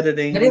of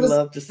editing. We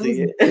love to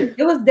see it.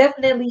 It was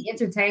definitely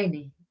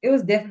entertaining. It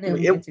was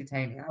definitely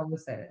entertaining. I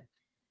would say that.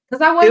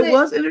 Because I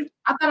wasn't.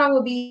 I thought I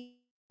would be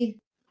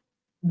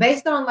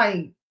based on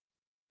like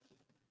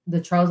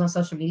the trolls on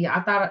social media.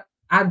 I thought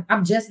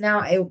I'm just now,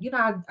 I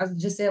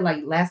just said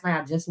like last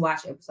night I just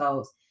watched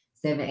episodes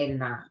 7, 8, and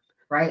 9,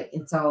 right?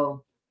 And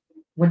so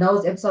when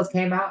those episodes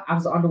came out, I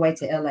was on the way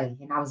to LA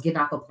and I was getting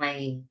off a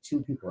plane.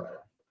 2 people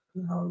were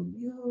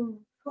like,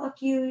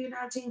 fuck you, you're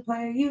not a team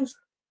player, you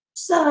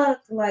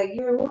suck, like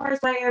you're the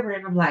worst player ever.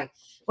 And I'm like,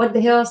 what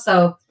the hell?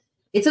 So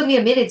it took me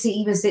a minute to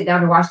even sit down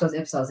and watch those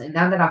episodes. And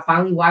now that I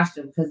finally watched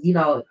them, because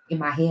in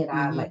my head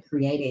I like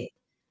created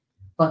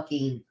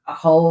fucking a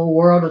whole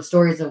world of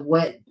stories of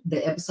what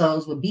the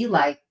episodes would be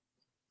like.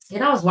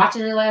 And I was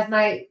watching it last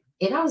night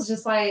and I was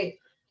just like,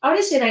 oh,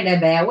 this shit ain't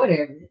that bad,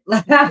 whatever.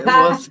 Like,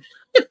 I was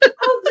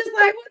just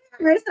like,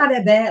 whatever, it's not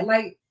that bad.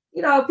 Like,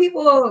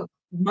 people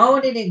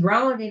moaning and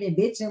groaning and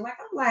bitching. Like,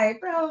 I'm like,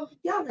 bro,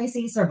 y'all ain't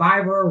seen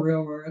Survivor or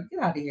Real World. Get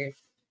out of here.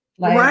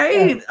 Like,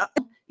 right.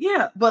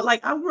 Yeah, but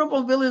like I grew up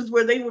on villages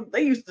where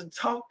they used to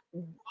talk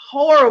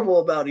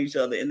horrible about each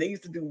other and they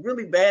used to do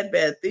really bad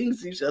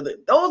things to each other.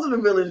 Those are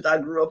the villains I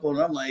grew up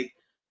on. I'm like,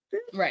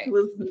 this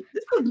was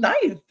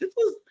nice. This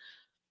was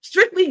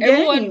strictly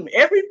game.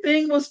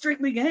 Everything was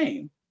strictly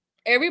game.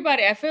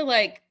 Everybody, I feel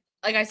like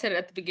I said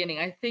at the beginning,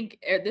 I think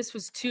this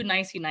was too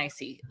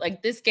nicey.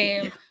 Like this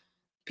game,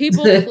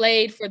 people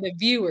played for the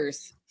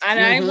viewers, and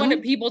I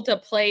wanted people to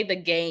play the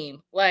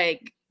game.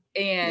 Like,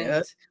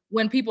 and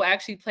when people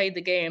actually played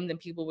the game, then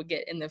people would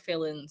get in their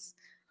feelings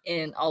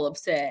and all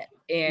upset.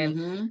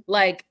 And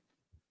like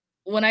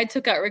when I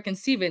took out Rick and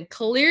Steven,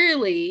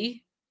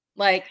 clearly,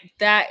 like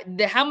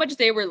how much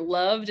they were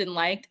loved and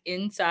liked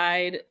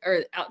inside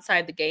or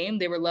outside the game,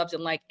 they were loved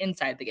and liked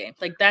inside the game.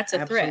 Like that's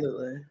a threat.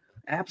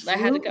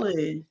 Absolutely. I had to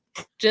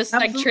go. Just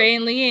like Trey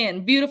and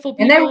Leanne, beautiful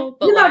people,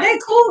 and they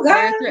cool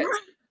guys.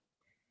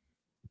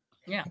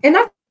 Yeah. And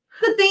that's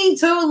the thing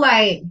too,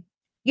 like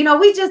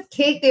We just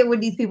kicked it with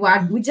these people.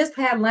 We just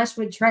had lunch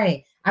with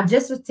Trey. I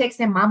just was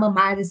texting Mama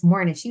Mai this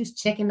morning. She was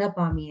checking up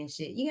on me and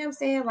shit. You know what I'm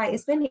saying? Like,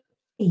 it's been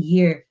a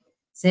year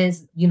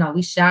since,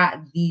 we shot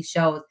these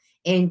shows,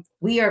 and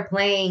we are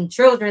playing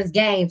children's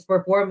games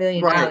for $4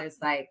 million. Right.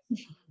 Like,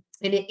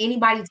 and if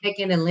anybody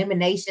taking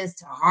eliminations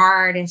to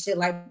hard and shit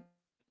like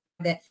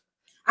that,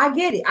 I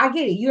get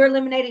it. You're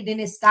eliminated, then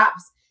it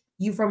stops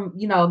you from,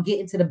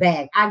 getting to the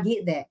bag. I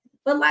get that.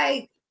 But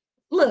like,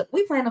 look,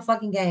 we playing a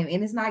fucking game,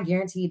 and it's not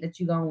guaranteed that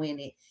you're gonna win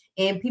it.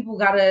 And people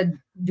gotta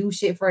do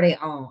shit for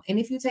their own. And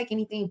if you take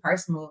anything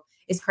personal,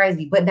 it's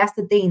crazy. But that's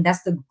the thing.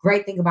 That's the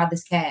great thing about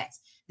this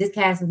cast. This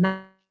cast is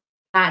not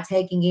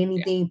taking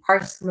anything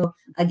personal.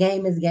 A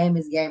game is game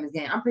is game is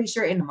game. I'm pretty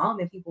sure in the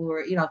moment people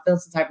were, feel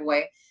some type of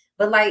way.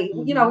 But like,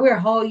 we're a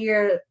whole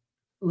year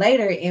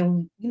later,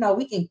 and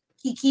we can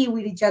kiki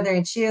with each other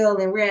and chill,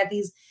 and we're at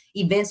these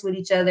events with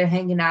each other,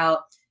 hanging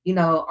out,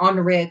 on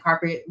the red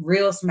carpet,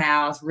 real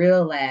smiles,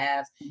 real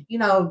laughs,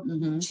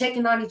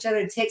 checking on each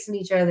other, texting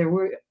each other.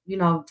 We're,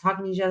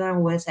 talking to each other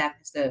on WhatsApp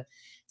and stuff.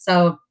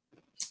 So,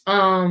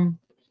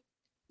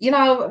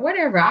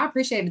 whatever. I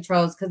appreciate the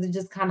trolls because it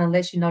just kind of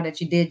lets you know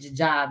that you did your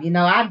job.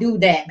 I do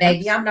that,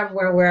 baby. I'm never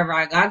wherever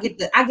I go. I get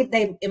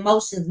the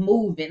emotions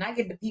moving. I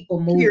get the people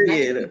moving. I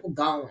get the people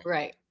going.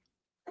 Right.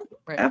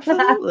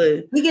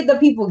 Absolutely. We get the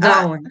people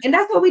going. And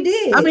that's what we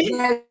did. I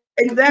mean,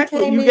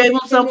 exactly. You gave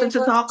them something to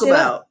talk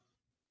about.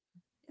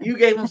 You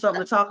gave them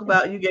something to talk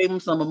about. You gave them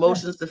some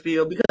emotions to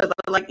feel, because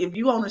like, if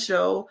you on the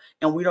show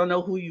and we don't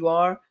know who you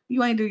are,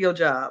 you ain't do your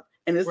job.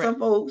 And there's some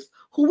folks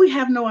who we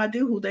have no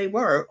idea who they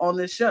were on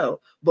this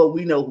show, but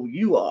we know who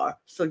you are.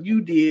 So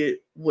you did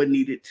what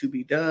needed to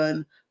be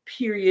done,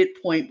 period,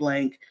 point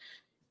blank.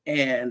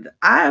 And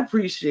I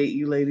appreciate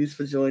you ladies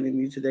for joining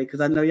me today, because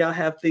I know y'all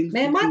have things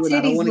Man, to my do. And I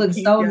don't titties want to look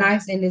keep so y'all.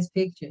 nice in this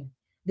picture.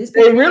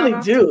 They really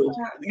do.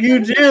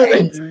 You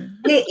do.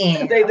 They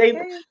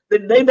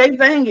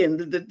banging.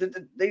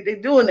 They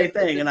doing their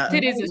thing, and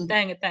titties is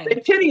thing. They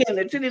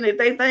tittying,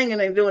 they thing, and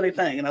they doing their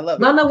thing, and I love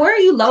it. Mama, where are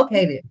you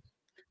located?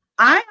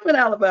 I am in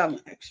Alabama,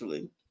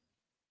 actually.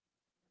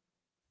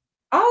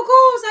 Oh,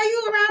 cool. So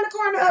you around the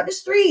corner, up the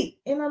street,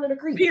 and under the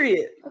creek.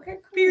 Period. Okay,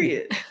 cool.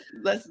 Period.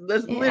 That's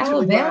literally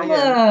Alabama.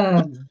 where I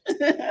am.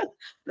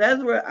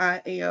 That's where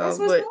I am. That's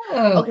what's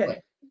up.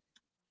 Okay.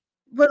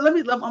 But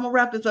I'm gonna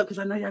wrap this up because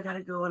I know y'all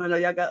gotta go, and I know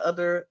y'all got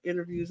other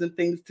interviews and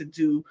things to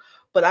do.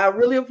 But I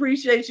really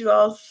appreciate you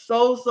all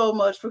so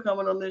much for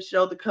coming on this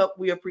show. The Cup,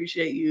 we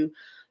appreciate you.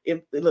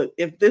 If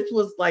this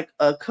was like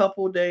a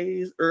couple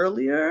days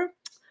earlier,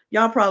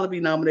 y'all probably be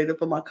nominated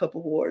for my Cup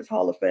Awards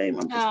Hall of Fame.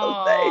 I'm just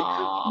gonna say,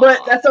 but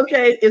that's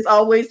okay. It's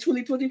always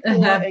 2024,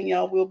 and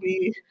y'all will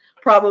be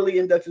probably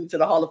inducted into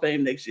the Hall of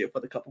Fame next year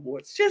for the Cup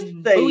Awards. Just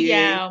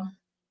saying,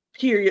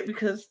 period,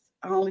 because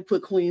I only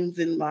put queens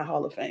in my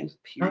Hall of Fame.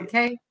 Period.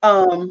 Okay.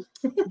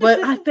 But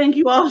I thank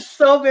you all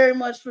so very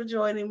much for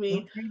joining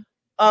me. Okay.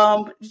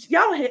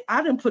 Y'all,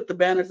 I didn't put the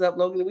banners up,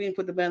 Logan. We didn't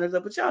put the banners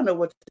up, but y'all know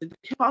what to do.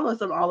 Follow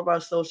us on all of our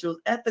socials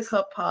at The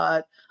Cup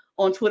Pod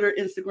on Twitter,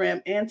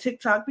 Instagram, and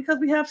TikTok, because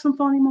we have some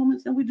funny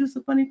moments and we do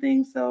some funny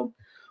things. So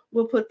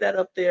we'll put that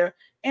up there.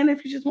 And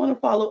if you just want to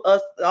follow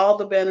us, all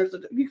the banners,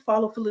 you can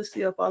follow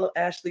Phalisia, follow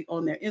Ashley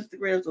on their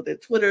Instagrams or their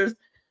Twitters,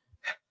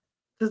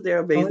 because they're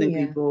amazing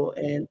people,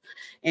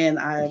 and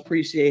I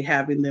appreciate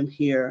having them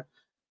here.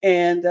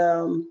 And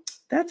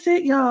that's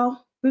it,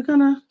 y'all. We're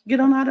gonna get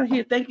on out of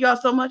here. Thank y'all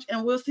so much,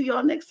 and we'll see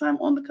y'all next time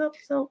on The Cup.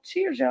 So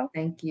cheers, y'all.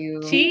 Thank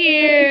you.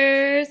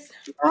 Cheers.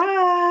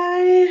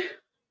 Bye.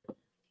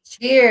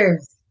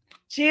 Cheers.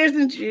 Cheers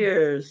and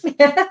cheers.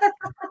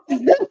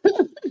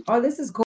 Oh, this is cool.